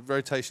chance. The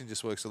rotation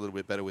just works a little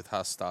bit better with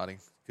Haas starting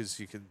because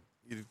you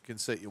can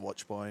set your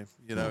watch by him.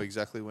 You know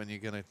exactly when you're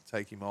going to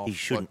take him off. He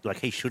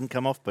shouldn't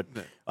come off, but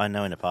no. I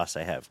know in the past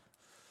they have.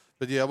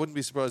 But yeah, I wouldn't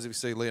be surprised if you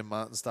see Liam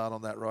Martin start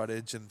on that right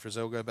edge and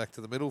Frizzell go back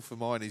to the middle. For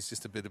mine, he's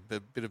just a bit of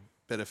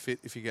better fit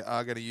if you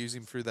are going to use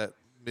him through that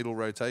middle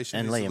rotation.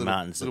 And Liam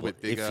Martin's a little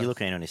bit bigger. If you're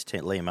looking on his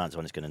tent, Liam Martin's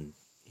one who's going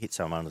to hit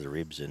someone under the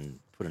ribs and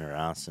put in her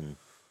ass and.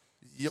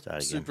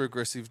 Yep, super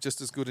aggressive, just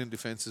as good in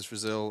defence as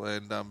Frizzell.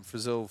 And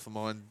Frizzell, for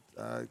mine,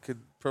 could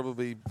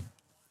probably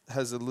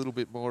has a little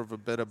bit more of a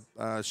better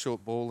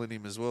short ball in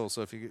him as well.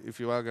 So if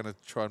you are going to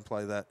try and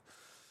play that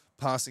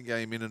passing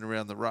game in and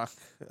around the ruck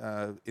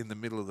in the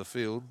middle of the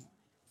field,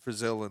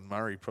 Frizzell and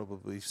Murray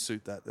probably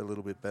suit that a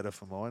little bit better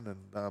for mine.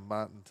 And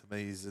Martin, to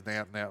me, is an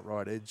out-and-out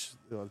right edge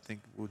who I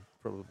think would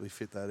probably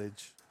fit that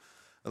edge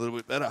a little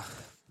bit better.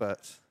 But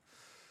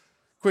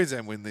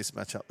Queensland win this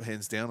matchup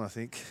hands down, I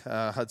think.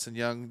 Hudson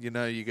Young,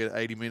 you get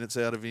 80 minutes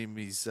out of him.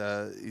 He's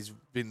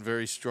been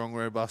very strong,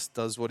 robust,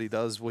 does what he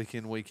does week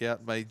in, week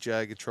out. May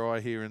jag a try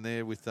here and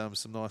there with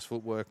some nice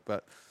footwork,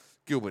 but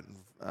Gilbert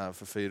and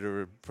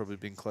Fafita have probably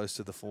been close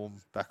to the form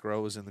back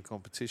rowers in the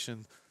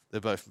competition. They're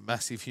both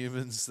massive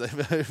humans. They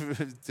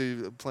both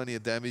do plenty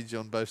of damage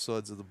on both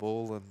sides of the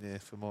ball, and yeah,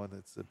 for mine,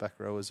 it's the back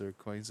rowers are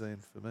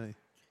Queensland for me.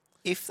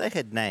 If they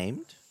had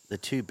named the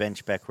two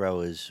bench back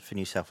rowers for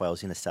New South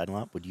Wales in the starting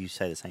lineup, would you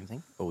say the same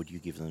thing, or would you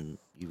give them?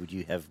 Would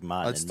you have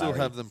Martin? I'd still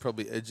have them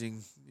probably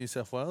edging New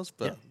South Wales,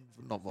 but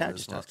not by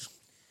as much.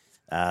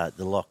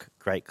 The lock,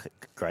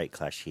 great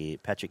clash here.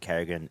 Patrick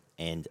Carrigan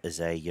and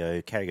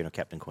Isaiah Carrigan will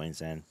captain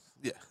Queensland.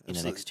 Yeah, in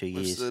the next 2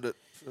 years. We've said it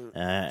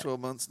for 12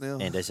 months now.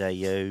 And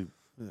Isaiah,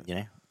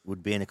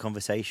 would be in a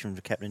conversation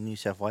for captain New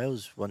South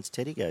Wales once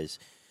Teddy goes.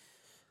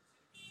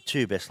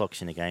 Two best locks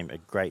in the game, a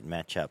great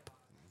matchup.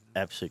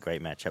 Absolute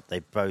great matchup. They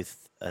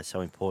both are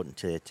so important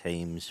to their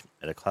teams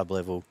at a club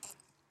level.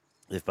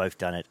 They've both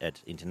done it at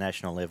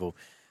international level.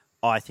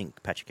 I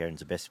think Patrick Aaron's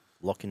the best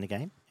lock in the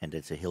game, and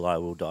it's a hill I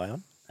will die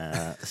on.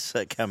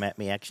 So come at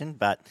me action.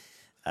 But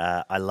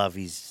I love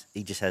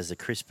he just has the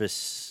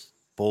crispest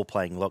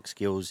ball-playing lock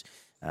skills,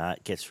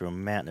 gets through a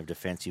mountain of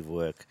defensive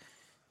work,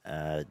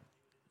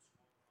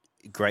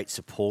 great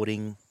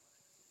supporting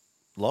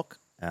lock.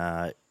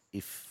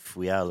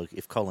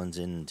 If Collins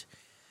and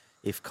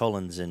if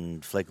Collins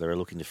and Flegler are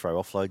looking to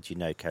throw offloads, you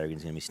know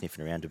Carrigan's going to be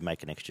sniffing around to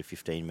make an extra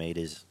 15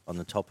 metres on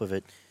the top of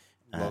it.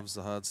 Loves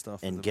the hard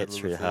stuff. And gets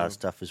through the hard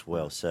stuff as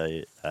well.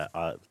 So,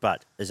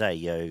 but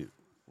Azeo,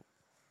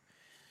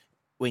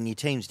 when your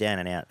team's down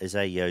and out,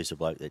 Azeo's the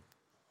bloke that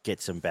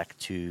gets them back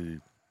to,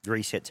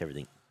 resets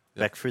everything.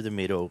 Yep. Back through the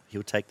middle,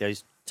 he'll take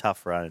those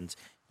tough runs,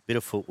 bit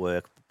of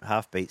footwork,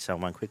 half beat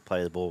someone, quick play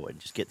of the ball, and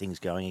just get things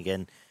going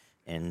again.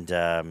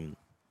 And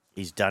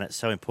he's done it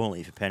so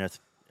importantly for Penrith.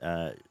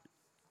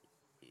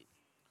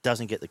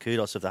 Doesn't get the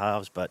kudos of the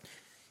halves, but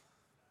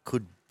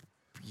could,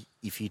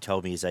 if you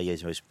told me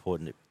Azeo's the most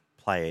important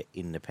player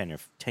in the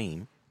Penrith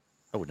team,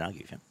 I wouldn't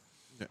argue with him.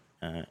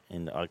 Yeah.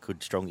 And I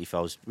could strongly, if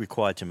I was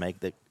required to make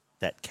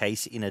that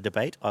case in a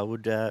debate, I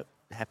would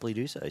happily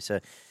do so. So,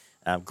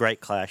 great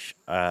clash.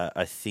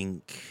 I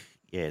think,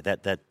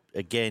 that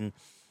again,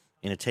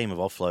 in a team of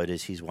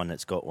offloaders, he's one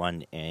that's got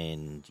one,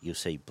 and you'll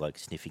see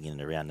blokes sniffing in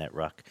and around that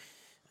ruck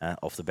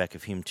off the back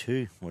of him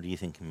too. What are you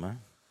thinking, Mo?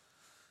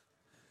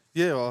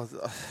 Yeah, well,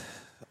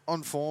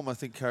 on form, I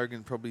think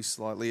Carrigan probably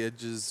slightly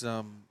edges,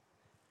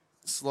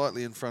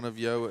 slightly in front of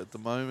Yo at the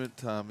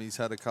moment. He's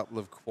had a couple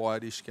of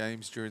quietish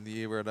games during the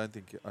year where I don't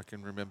think I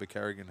can remember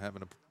Carrigan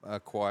having a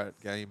quiet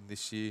game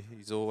this year.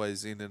 He's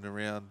always in and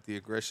around the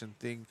aggression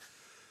thing.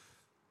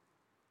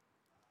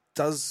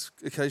 Does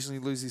occasionally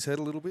lose his head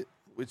a little bit,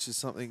 which is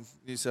something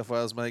New South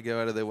Wales may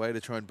go out of their way to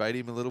try and bait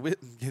him a little bit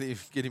and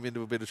get him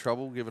into a bit of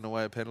trouble, giving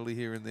away a penalty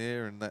here and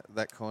there and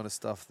that kind of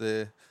stuff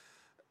there.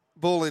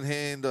 Ball in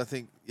hand, I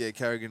think,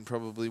 Carrigan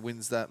probably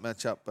wins that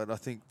matchup, but I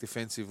think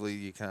defensively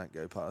you can't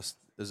go past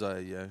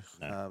Azeo.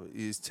 No.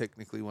 He is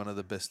technically one of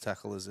the best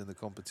tacklers in the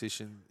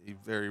competition. He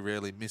very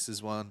rarely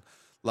misses one.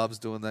 Loves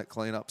doing that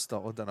clean-up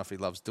stuff. I don't know if he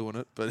loves doing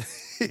it, but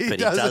he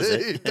does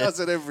it. He does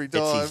it every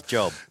time. It's his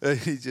job.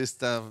 He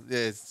just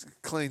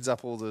cleans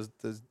up all the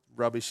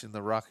rubbish in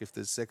the ruck. If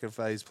there's second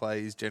phase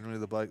play, he's generally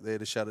the bloke there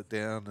to shut it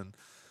down and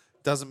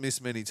doesn't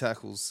miss many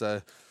tackles.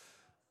 So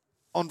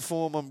on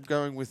form, I'm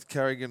going with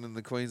Carrigan and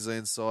the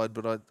Queensland side,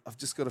 but I've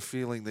just got a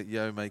feeling that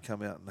Yo may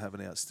come out and have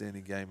an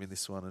outstanding game in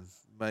this one and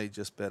may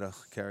just better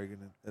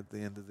Carrigan at the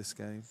end of this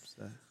game.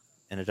 So.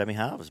 And a dummy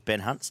halves.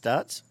 Ben Hunt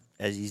starts,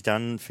 as he's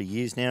done for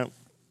years now,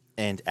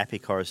 and Api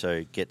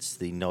Koroso gets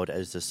the nod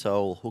as the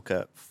sole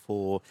hooker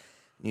for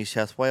New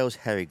South Wales.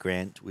 Harry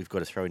Grant, we've got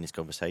to throw in this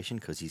conversation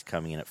because he's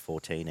coming in at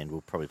 14 and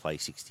will probably play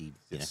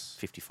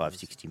 55,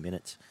 60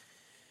 minutes.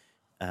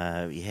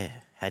 How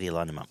do you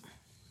line him up?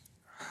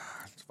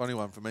 It's a funny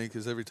one for me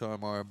because every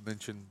time I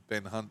mention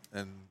Ben Hunt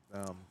and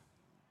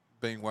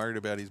being worried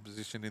about his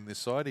position in this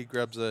side, he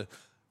grabs a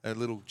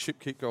little chip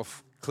kick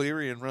off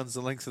Cleary and runs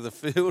the length of the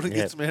field and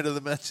gets man of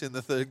the match in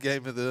the third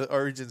game of the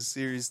Origin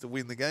series to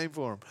win the game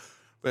for him.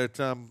 But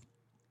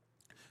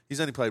he's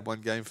only played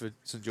one game for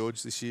St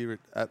George this year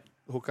at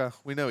hooker.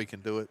 We know he can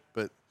do it,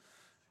 but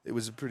it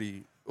was a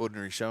pretty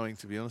ordinary showing,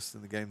 to be honest,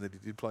 in the game that he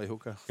did play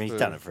hooker. He's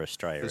done it for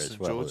Australia as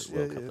well at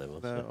World Cup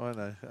level. No, so. I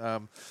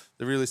know.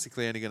 They're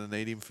realistically only going to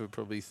need him for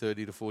probably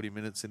 30 to 40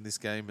 minutes in this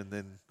game, and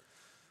then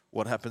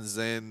what happens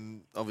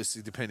then,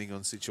 obviously, depending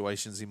on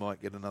situations, he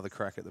might get another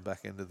crack at the back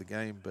end of the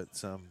game, but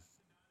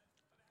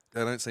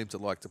they don't seem to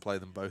like to play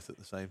them both at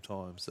the same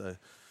time. So,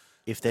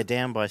 if they're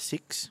down by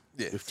 6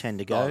 with 10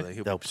 to go,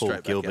 they'll pull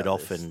Gilbert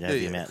off and have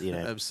him out.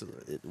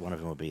 Absolutely. One of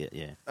them will be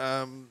it.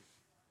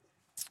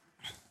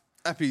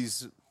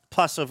 Appy's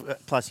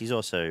plus he's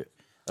also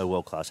a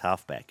world-class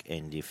halfback,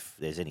 and if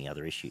there's any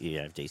other issue,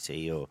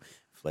 DC or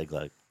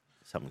Flegler,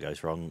 something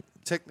goes wrong.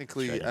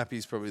 Technically,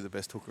 Appy's probably the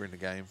best hooker in the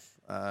game.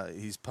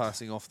 He's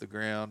passing off the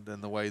ground,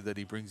 and the way that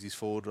he brings his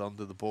forward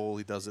onto the ball,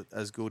 he does it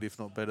as good, if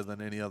not better, than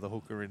any other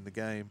hooker in the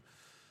game.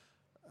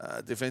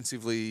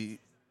 Defensively,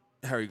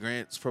 Harry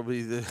Grant's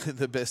probably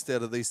the best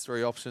out of these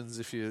three options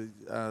if you're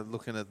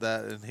looking at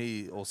that, and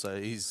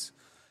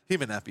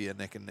him and Appy are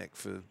neck and neck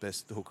for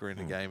best hooker in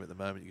the game at the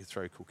moment. You can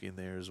throw Cook in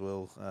there as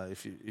well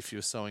if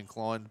you're so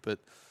inclined, but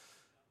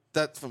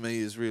that for me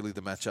is really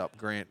the matchup: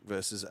 Grant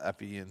versus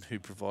Appy, and who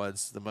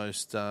provides the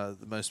most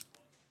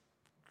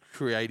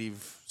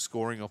creative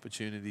scoring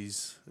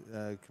opportunities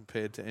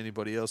compared to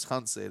anybody else.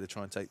 Hunt's there to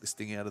try and take the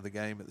sting out of the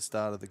game at the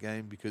start of the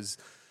game because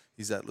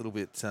he's that little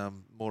bit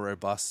more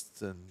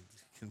robust and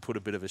can put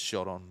a bit of a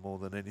shot on more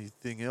than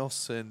anything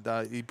else. And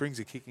he brings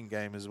a kicking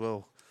game as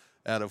well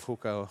out of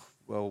hooker.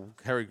 Well,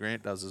 Harry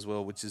Grant does as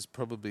well, which is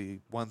probably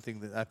one thing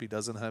that Appy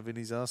doesn't have in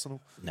his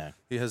arsenal. No.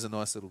 He has a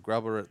nice little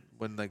grubber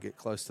when they get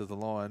close to the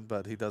line,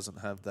 but he doesn't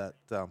have that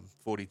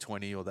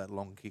 40-20 or that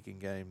long kicking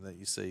game that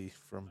you see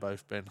from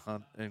both Ben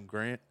Hunt and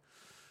Grant.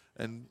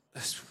 And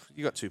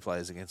you got two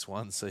players against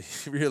one, so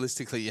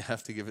realistically you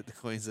have to give it to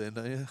Queensland,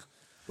 don't you?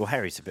 Well,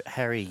 Harry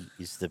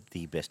is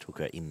the best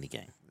hooker in the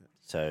game.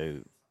 So,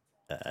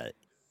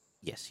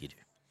 yes, you do.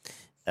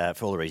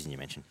 For all the reasons you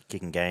mentioned.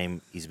 Kicking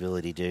game, his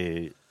ability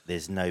to...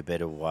 There's no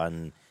better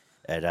one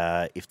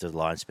at if the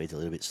line speed's a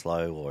little bit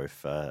slow or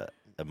if the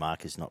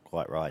mark is not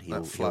quite right,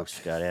 he'll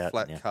scout out.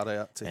 Flat cut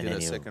out to hit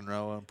a second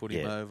rower and put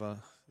him over.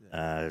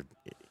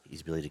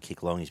 His ability to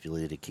kick long, his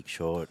ability to kick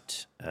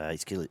short,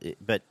 his skill...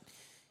 But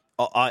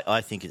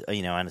I think, I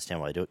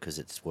understand why they do it because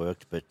it's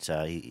worked, but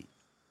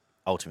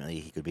ultimately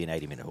he could be an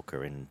 80-minute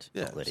hooker and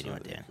not let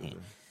anyone down here.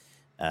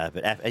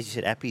 But as you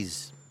said,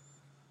 Appy's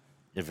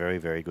a very,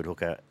 very good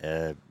hooker.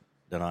 The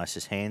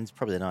nicest hands,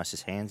 probably the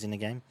nicest hands in the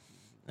game,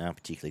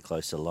 particularly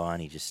close to the line.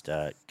 He just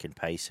can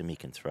pace him. He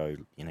can throw,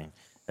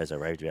 as I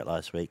raved about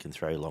last week, can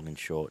throw long and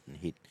short and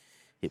hit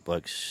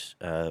blokes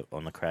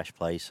on the crash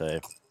play. So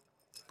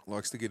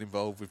likes to get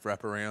involved with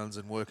wraparounds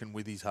and working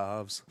with his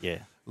halves. Yeah.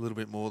 A little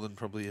bit more than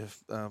probably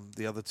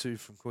the other two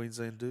from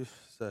Queensland do.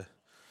 So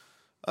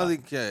I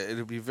think,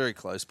 it'll be very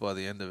close by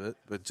the end of it,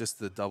 but just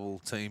the double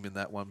team in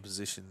that one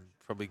position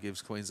probably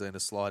gives Queensland a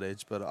slight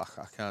edge, but I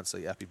can't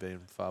see Appy being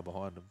far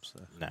behind them.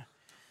 So.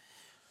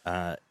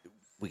 No.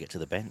 We get to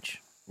the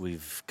bench.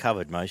 We've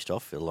covered most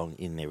off along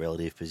in their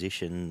relative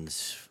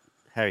positions.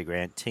 Harry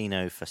Grant,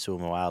 Tino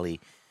Fasuamawali,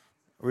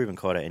 Ruben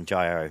Cotter and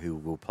Jairo,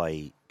 who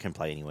can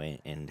play anywhere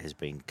and has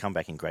come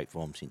back in great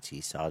form since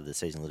he started the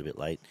season a little bit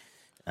late.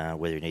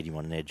 Whether you need him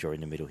on an edge or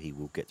in the middle, he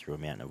will get through a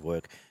mountain of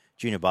work.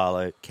 Junior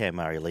Barlow, Cam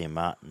Murray, Liam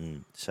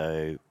Martin.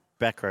 So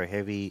back row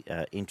heavy,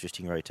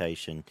 interesting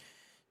rotation.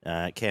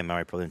 Cam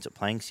Murray probably ends up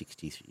playing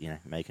 60,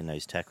 making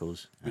those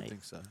tackles. I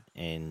think so.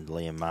 And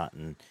Liam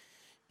Martin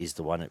is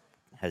the one that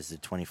has the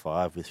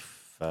 25 with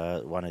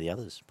one of the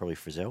others, probably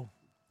Frizzell.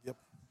 Yep.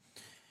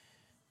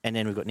 And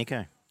then we've got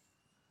Nico,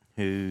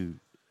 who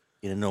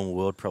in a normal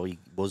world probably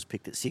was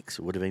picked at 6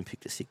 or would have been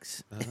picked at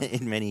 6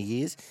 in many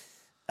years.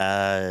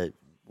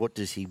 What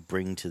does he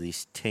bring to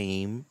this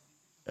team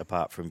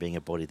apart from being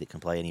a body that can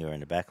play anywhere in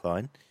the back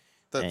line?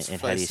 And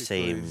how do you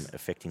see him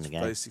affecting the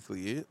game?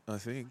 Basically it, I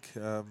think.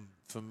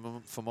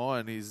 For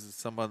mine, he's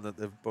someone that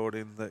they've brought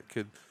in that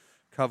could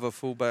cover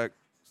fullback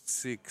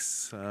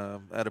 6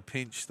 at a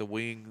pinch, the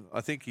wing.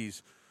 I think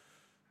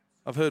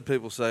I've heard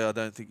people say I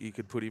don't think you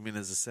could put him in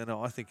as a centre.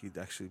 I think he'd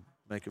actually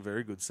make a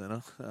very good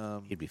centre.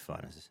 He'd be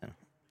fine as a centre.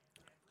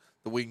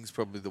 The wing's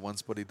probably the one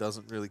spot he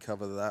doesn't really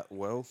cover that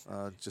well,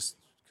 just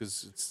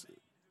because it's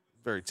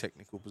a very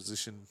technical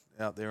position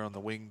out there on the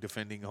wing,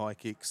 defending high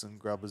kicks and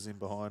grubbers in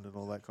behind and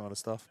all that kind of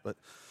stuff. But,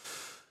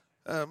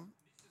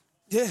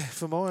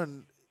 for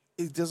mine,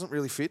 he doesn't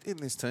really fit in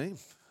this team.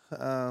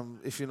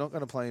 If you're not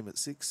going to play him at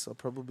 6, I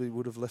probably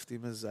would have left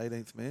him as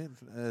 18th man,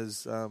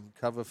 as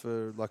cover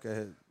for like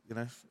an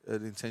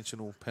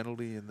intentional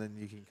penalty, and then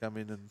you can come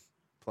in and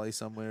play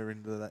somewhere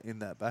in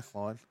that back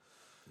line.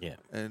 Yeah,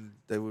 and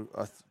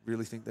I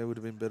really think they would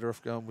have been better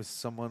off going with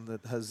someone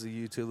that has the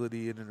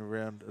utility in and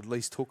around at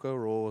least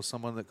hooker, or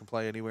someone that can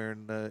play anywhere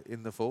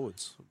in the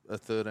forwards, a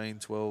 13,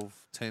 12,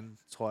 10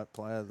 type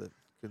player that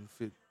can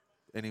fit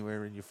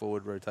anywhere in your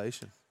forward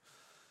rotation.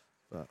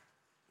 But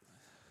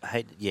I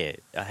hate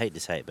to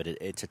say it, but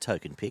it's a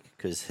token pick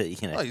because he's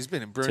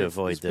been in brilliant to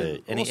avoid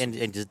awesome.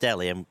 and just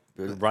Dally M,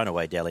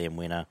 runaway Dally M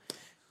winner,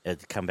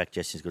 come back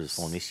just as good as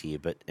form this year.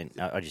 But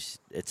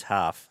it's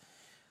half.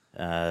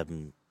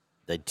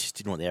 They just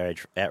didn't want the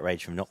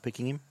outrage from not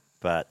picking him,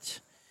 but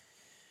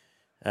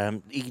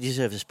he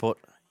deserves a spot.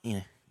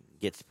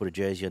 Gets to put a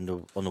jersey on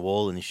the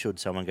wall, and should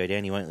someone go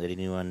down, he won't let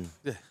anyone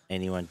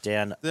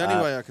down. The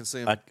only way I can see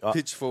him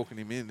pitchforking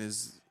him in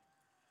is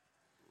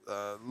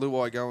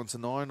Luai going to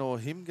 9 or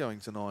him going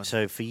to 9.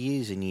 So for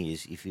years and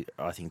years,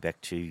 I think back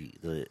to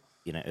the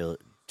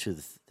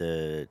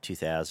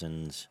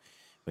 2000s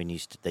when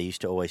they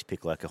used to always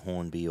pick like a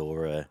Hornby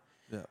or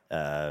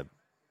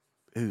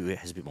who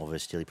has a bit more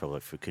versatility, probably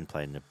can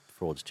play in the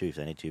frauds too if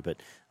they need to, but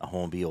a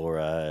Hornby or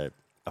a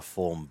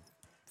form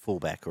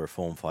fullback or a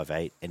form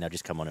 5'8", and they'll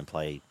just come on and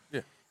play.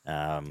 Yeah.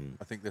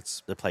 I think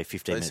they play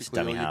 15 minutes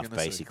dummy half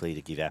basically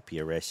to give Appy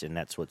a rest, and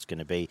that's what's going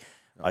to be.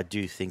 Oh. I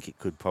do think he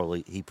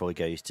probably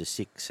goes to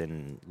 6,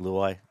 and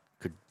Luai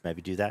could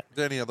maybe do that.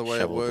 The only other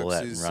way it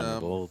works is run the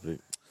ball,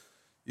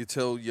 you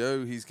tell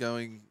Yo he's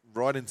going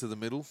right into the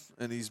middle,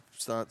 and he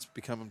starts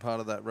becoming part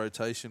of that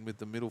rotation with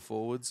the middle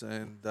forwards,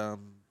 and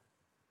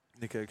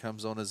Nico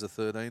comes on as a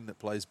 13 that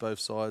plays both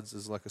sides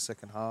as like a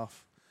second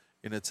half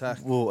in attack.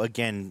 Well,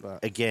 again,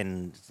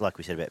 like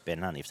we said about Ben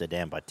Hunt, if they're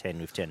down by 10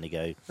 with 10 to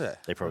go,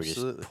 they probably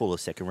just pull a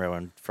second row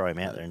and throw him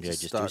out there and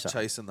just start do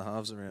something. Chasing the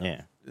halves around.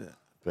 Yeah.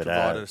 But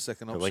provided a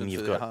second option when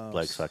you've got halves.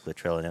 blokes like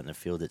Latrell out in the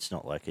field, it's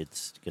not like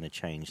it's going to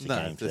change the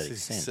game to that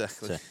extent.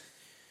 Exactly.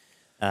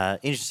 So,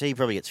 interesting to see. He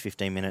probably gets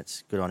 15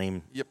 minutes. Good on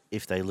him. Yep.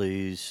 If they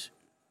lose,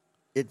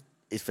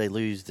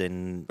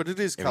 then... But it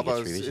is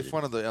cover. If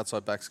one of the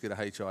outside backs get a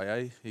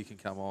HIA, he can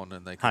come on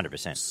and they can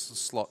 100%.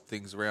 Slot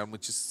things around,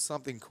 which is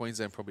something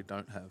Queensland probably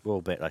don't have.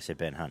 Well, like I said,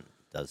 Ben Hunt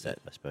does that,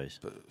 I suppose.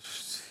 But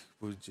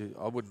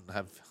I wouldn't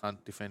have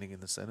Hunt defending in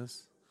the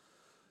centres.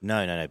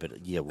 No,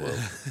 but yeah, well,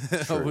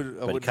 I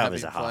wouldn't have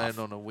him a playing half.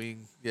 on a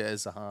wing,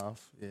 as a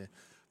half,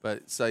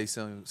 But say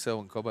Selwyn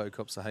Cobbo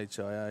cops a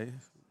HIA,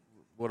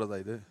 what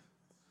do?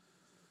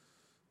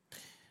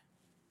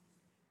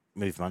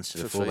 Move Munster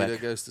to fullback.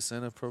 Fafita goes to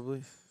centre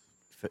probably.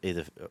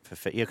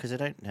 Because they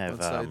don't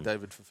have. I'd say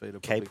David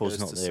Fafita. Capel's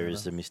not there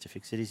as the Mr.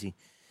 Fix-It, is he?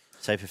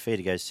 So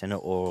Fafita goes centre,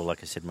 or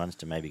like I said,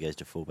 Munster maybe goes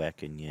to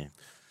fullback, and you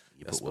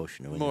you put Welsh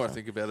in. The more I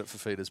think about it,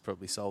 Fafita's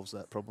probably solves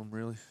that problem,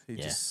 really. He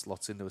just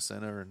slots into a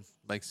centre and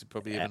makes it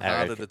probably even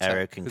harder to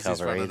Arrow tackle can because he's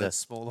cover running either. that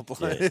smaller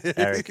play. Yeah,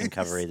 Arrow can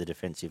cover either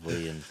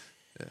defensively and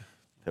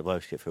but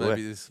Welsh get for work.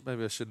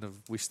 Maybe I shouldn't have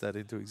wished that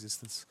into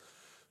existence.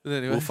 But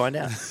anyway. We'll find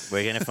out.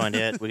 We're going to find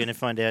out. We're going to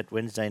find out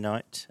Wednesday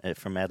night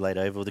from Adelaide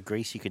Oval. The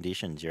greasy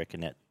conditions. You reckon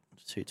that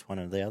suits one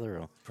or the other,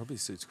 or probably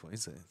suits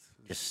Queensland?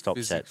 Just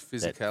stops that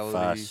physicality,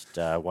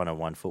 fast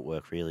one-on-one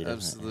footwork, really,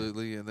 doesn't it?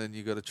 Absolutely, and then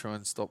you got to try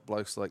and stop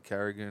blokes like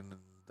Carrigan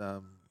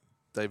and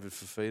David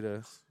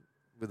Fafita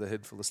with a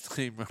head full of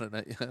steam running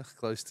at you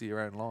close to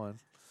your own line.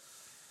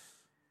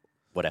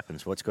 What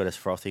happens? What's got us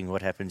frothing?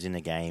 What happens in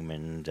the game,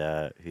 and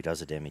who does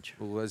the damage?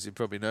 Well, as you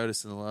probably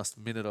noticed in the last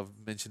minute, I've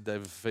mentioned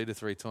David Fafita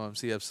 3 times.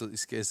 He absolutely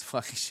scares the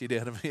fucking shit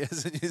out of me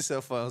as a New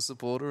South Wales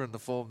supporter, and the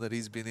form that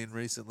he's been in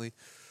recently.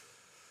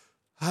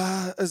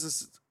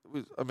 As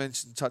I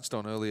touched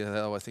on earlier,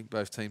 how I think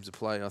both teams are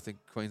playing. I think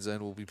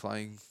Queensland will be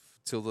playing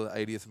till the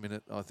 80th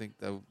minute. I think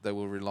they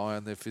will rely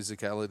on their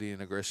physicality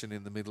and aggression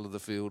in the middle of the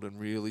field and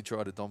really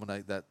try to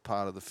dominate that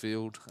part of the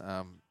field.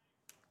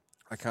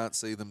 I can't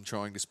see them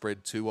trying to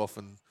spread too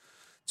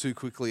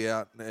quickly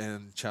out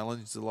and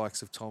challenge the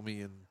likes of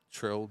Tommy and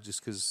Trell,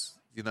 just because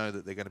you know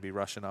that they're going to be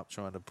rushing up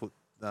trying to put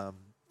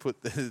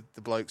the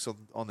blokes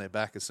on their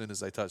back as soon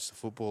as they touch the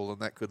football, and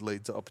that could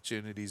lead to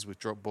opportunities with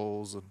drop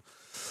balls and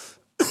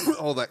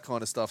all that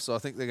kind of stuff. So I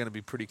think they're going to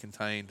be pretty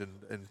contained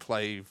and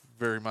play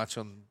very much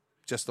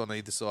just on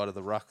either side of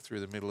the ruck through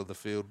the middle of the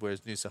field,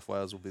 whereas New South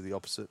Wales will be the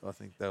opposite. I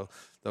think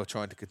they're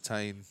trying to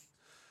contain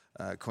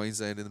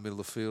Queensland in the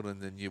middle of the field,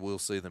 and then you will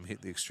see them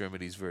hit the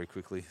extremities very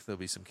quickly. There'll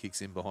be some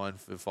kicks in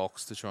behind for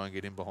Fox to try and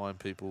get in behind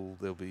people.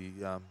 There'll be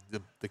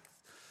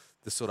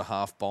the sort of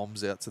half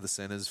bombs out to the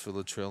centres for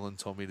Latrell and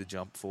Tommy to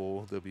jump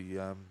for. There'll be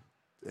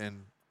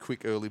and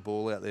quick early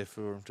ball out there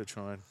for them to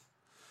try and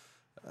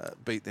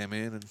beat them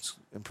in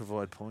and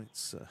provide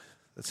points. So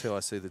that's how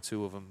I see the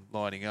two of them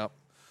lining up.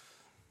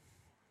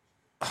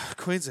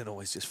 Queensland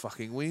always just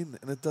fucking win,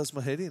 and it does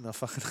my head in. I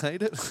fucking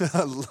hate it.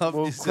 I love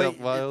New South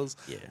Wales.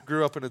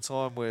 Grew up in a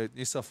time where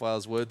New South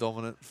Wales were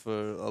dominant for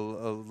a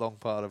long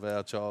part of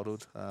our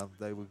childhood.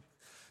 They were,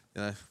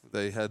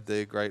 they had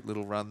their great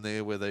little run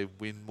there where they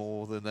win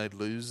more than they'd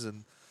lose,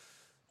 and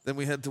then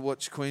we had to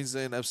watch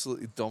Queensland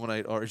absolutely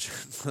dominate Origin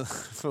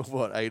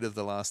for 8 of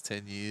the last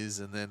 10 years,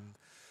 and then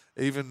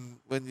even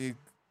when you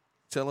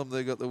tell them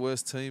they got the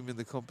worst team in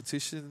the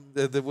competition,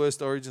 they're the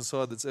worst Origin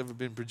side that's ever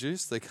been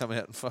produced, they come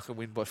out and fucking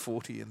win by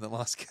 40 in the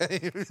last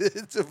game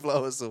to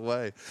blow us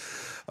away.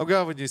 I'm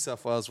going with New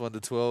South Wales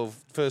 1-12.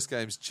 First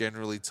game's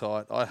generally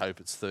tight. I hope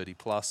it's 30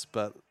 plus,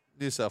 but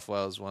New South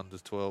Wales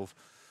 1-12.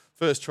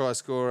 First try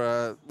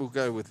scorer, we'll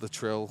go with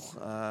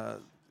Latrell.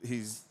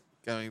 He's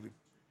going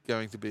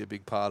to be a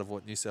big part of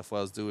what New South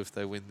Wales do if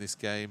they win this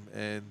game.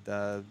 And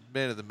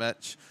man of the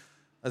match,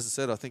 as I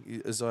said, I think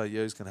Isaiah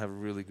Yeo's going to have a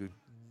really good,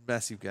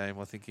 massive game.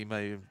 I think he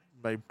may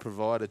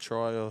provide a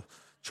try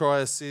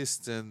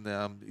assist, and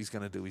he's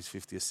going to do his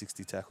 50 or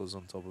 60 tackles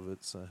on top of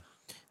it. So,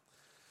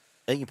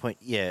 I think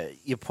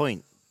your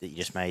point that you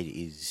just made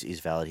is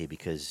valid here,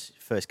 because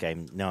first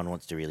game no one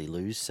wants to really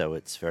lose, so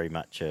it's very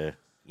much you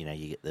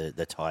get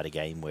the tighter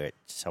game where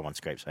someone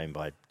scrapes home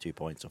by 2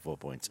 points or 4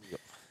 points,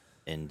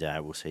 and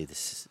we'll see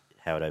this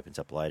how it opens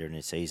up later in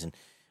the season,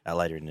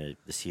 later in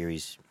the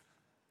series.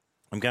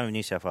 I'm going with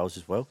New South Wales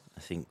as well.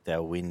 I think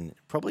they'll win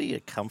probably a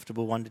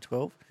comfortable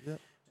 1-12.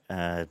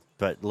 Yep.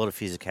 But a lot of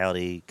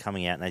physicality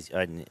coming out,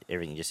 and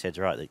everything you just said is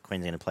right, that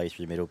Queensland play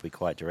through the middle, will be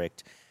quite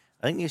direct.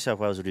 I think New South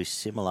Wales will do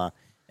similar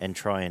and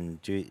try and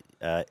do...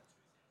 there'll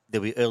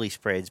be early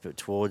spreads, but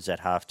towards that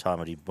half-time,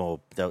 it'll be more...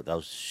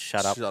 They'll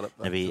shut up.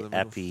 There'll be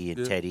Appy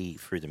and Teddy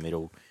through the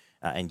middle,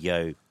 and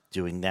Yo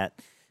doing that.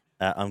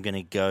 I'm going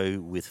to go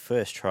with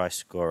first try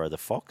scorer, the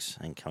Fox,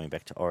 and coming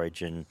back to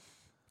Origin...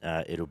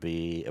 it'll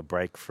be a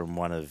break from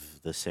one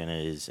of the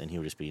centres, and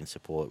he'll just be in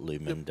support,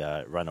 loom and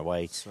run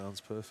away. Sounds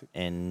perfect.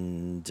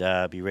 And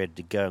be ready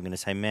to go. I'm going to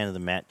say man of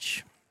the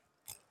match.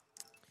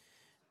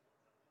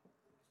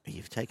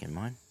 You've taken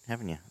mine,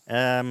 haven't you?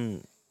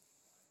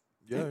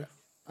 Yeah.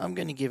 I'm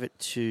going to give it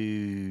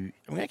to...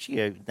 I'm going to actually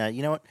go... No,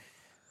 you know what?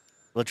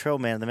 Latrell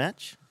man of the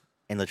match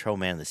and Latrell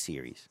man of the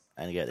series.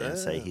 I'm going to go there and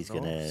say he's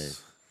going to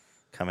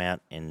come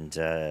out, and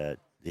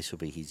this will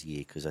be his year,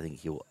 because I think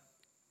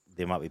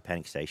there might be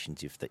panic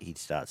stations if he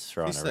starts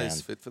throwing around. If he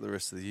stays fit for the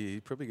rest of the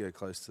ye't probably go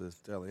close to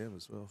Dally M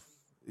as well.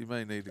 He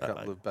may need a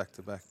couple of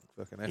back-to-back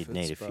fucking efforts. He'd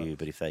need a few,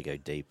 but if they go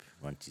deep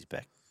once he's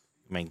back...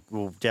 I mean,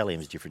 well, Dally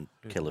M's different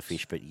kettle of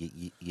fish, but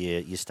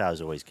your stars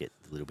always get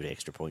a little bit of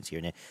extra points here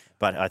and there.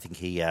 But I think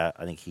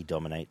he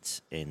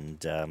dominates, and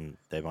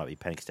there might be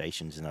panic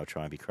stations, and they'll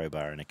try and be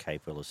crowbar and a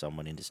Capewell or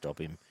someone in to stop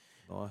him.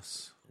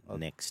 Nice.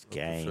 Next I'd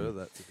game. prefer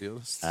that, to be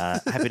honest.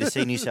 Happy to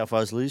see New South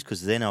Wales lose,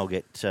 because then I'll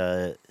get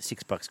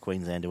 $6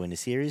 Queensland to win the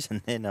series,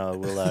 and then I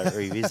will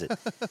revisit.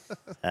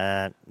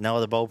 No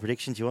other bold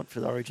predictions you want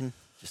for the Origin?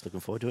 Just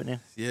looking forward to it now?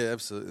 Yeah,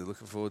 absolutely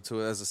looking forward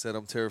to it. As I said,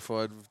 I'm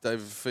terrified of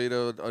David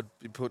Fafita. I'd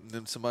be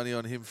putting some money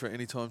on him for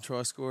any time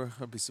try scorer.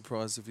 I'd be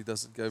surprised if he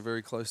doesn't go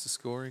very close to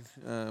scoring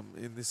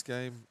in this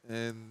game.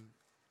 And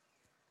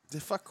Yeah,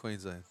 fuck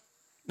Queensland.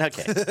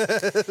 Okay.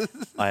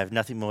 I have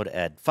nothing more to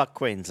add. Fuck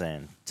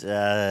Queensland.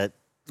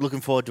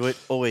 Looking forward to it.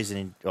 Always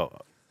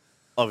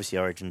obviously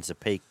Origin's the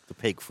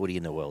peak footy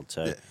in the world.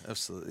 So Yeah,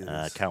 absolutely.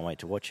 can't wait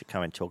to watch it.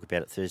 Can't wait to talk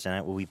about it Thursday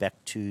night. We'll be back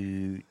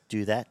to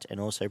do that and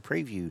also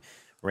preview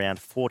round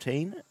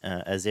 14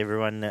 as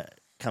everyone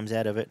comes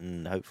out of it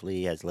and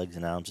hopefully has legs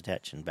and arms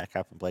attached and back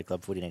up and play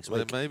club footy next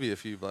week. There may be a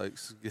few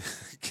blokes get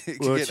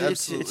it's very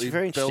interesting. It's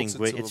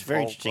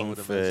very interesting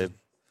for imagine.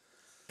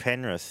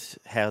 Penrith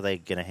how they're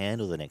going to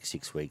handle the next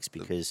 6 weeks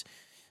because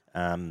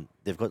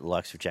they've got the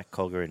likes of Jack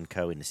Cogger and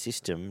co in the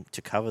system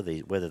to cover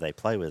whether they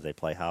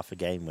play half a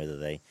game, whether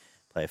they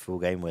play a full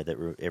game,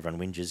 whether everyone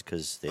whinges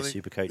because their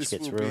super coach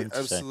gets ruined. This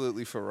will be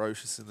absolutely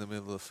ferocious in the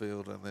middle of the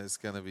field, and there's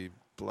going to be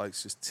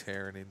blokes just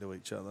tearing into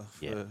each other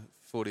for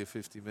 40 or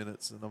 50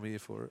 minutes, and I'm here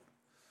for it.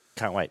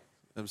 Can't wait.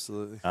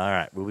 Absolutely. All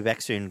right, we'll be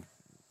back soon.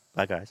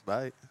 Bye, guys.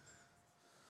 Bye.